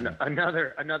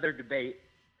 Another debate.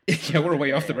 Yeah, we're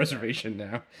way off the reservation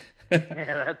now. Yeah,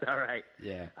 that's all right.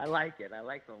 Yeah. I like it. I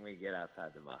like when we get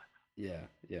outside the box. Yeah.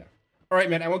 All right,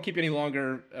 man, I won't keep you any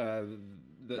longer.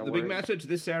 The big message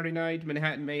this Saturday night,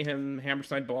 Manhattan Mayhem,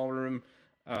 Hammerstein Ballroom,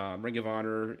 Ring of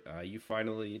Honor. You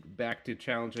finally back to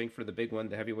challenging for the big one,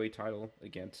 the heavyweight title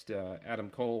against Adam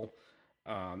Cole,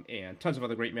 and tons of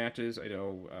other great matches. I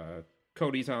know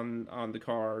Cody's on the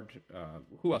card.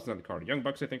 Who else is on the card? Young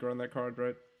Bucks, I think, are on that card,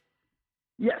 right?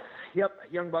 Yes. Yep.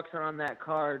 Young Bucks are on that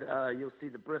card. You'll see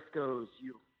the Briscoes.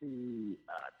 You'll see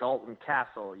Dalton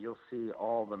Castle. You'll see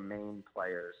all the main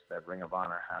players that Ring of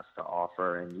Honor has to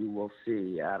offer, and you will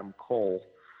see Adam Cole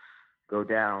go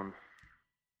down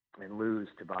and lose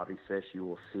to Bobby Fish. You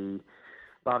will see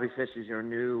Bobby Fish is your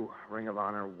new Ring of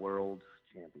Honor World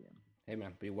Champion. Hey,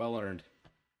 man, be well earned.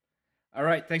 All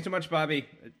right. Thanks so much, Bobby.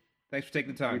 Thanks for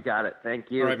taking the time. You got it.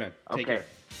 Thank you. All right, man. Take care.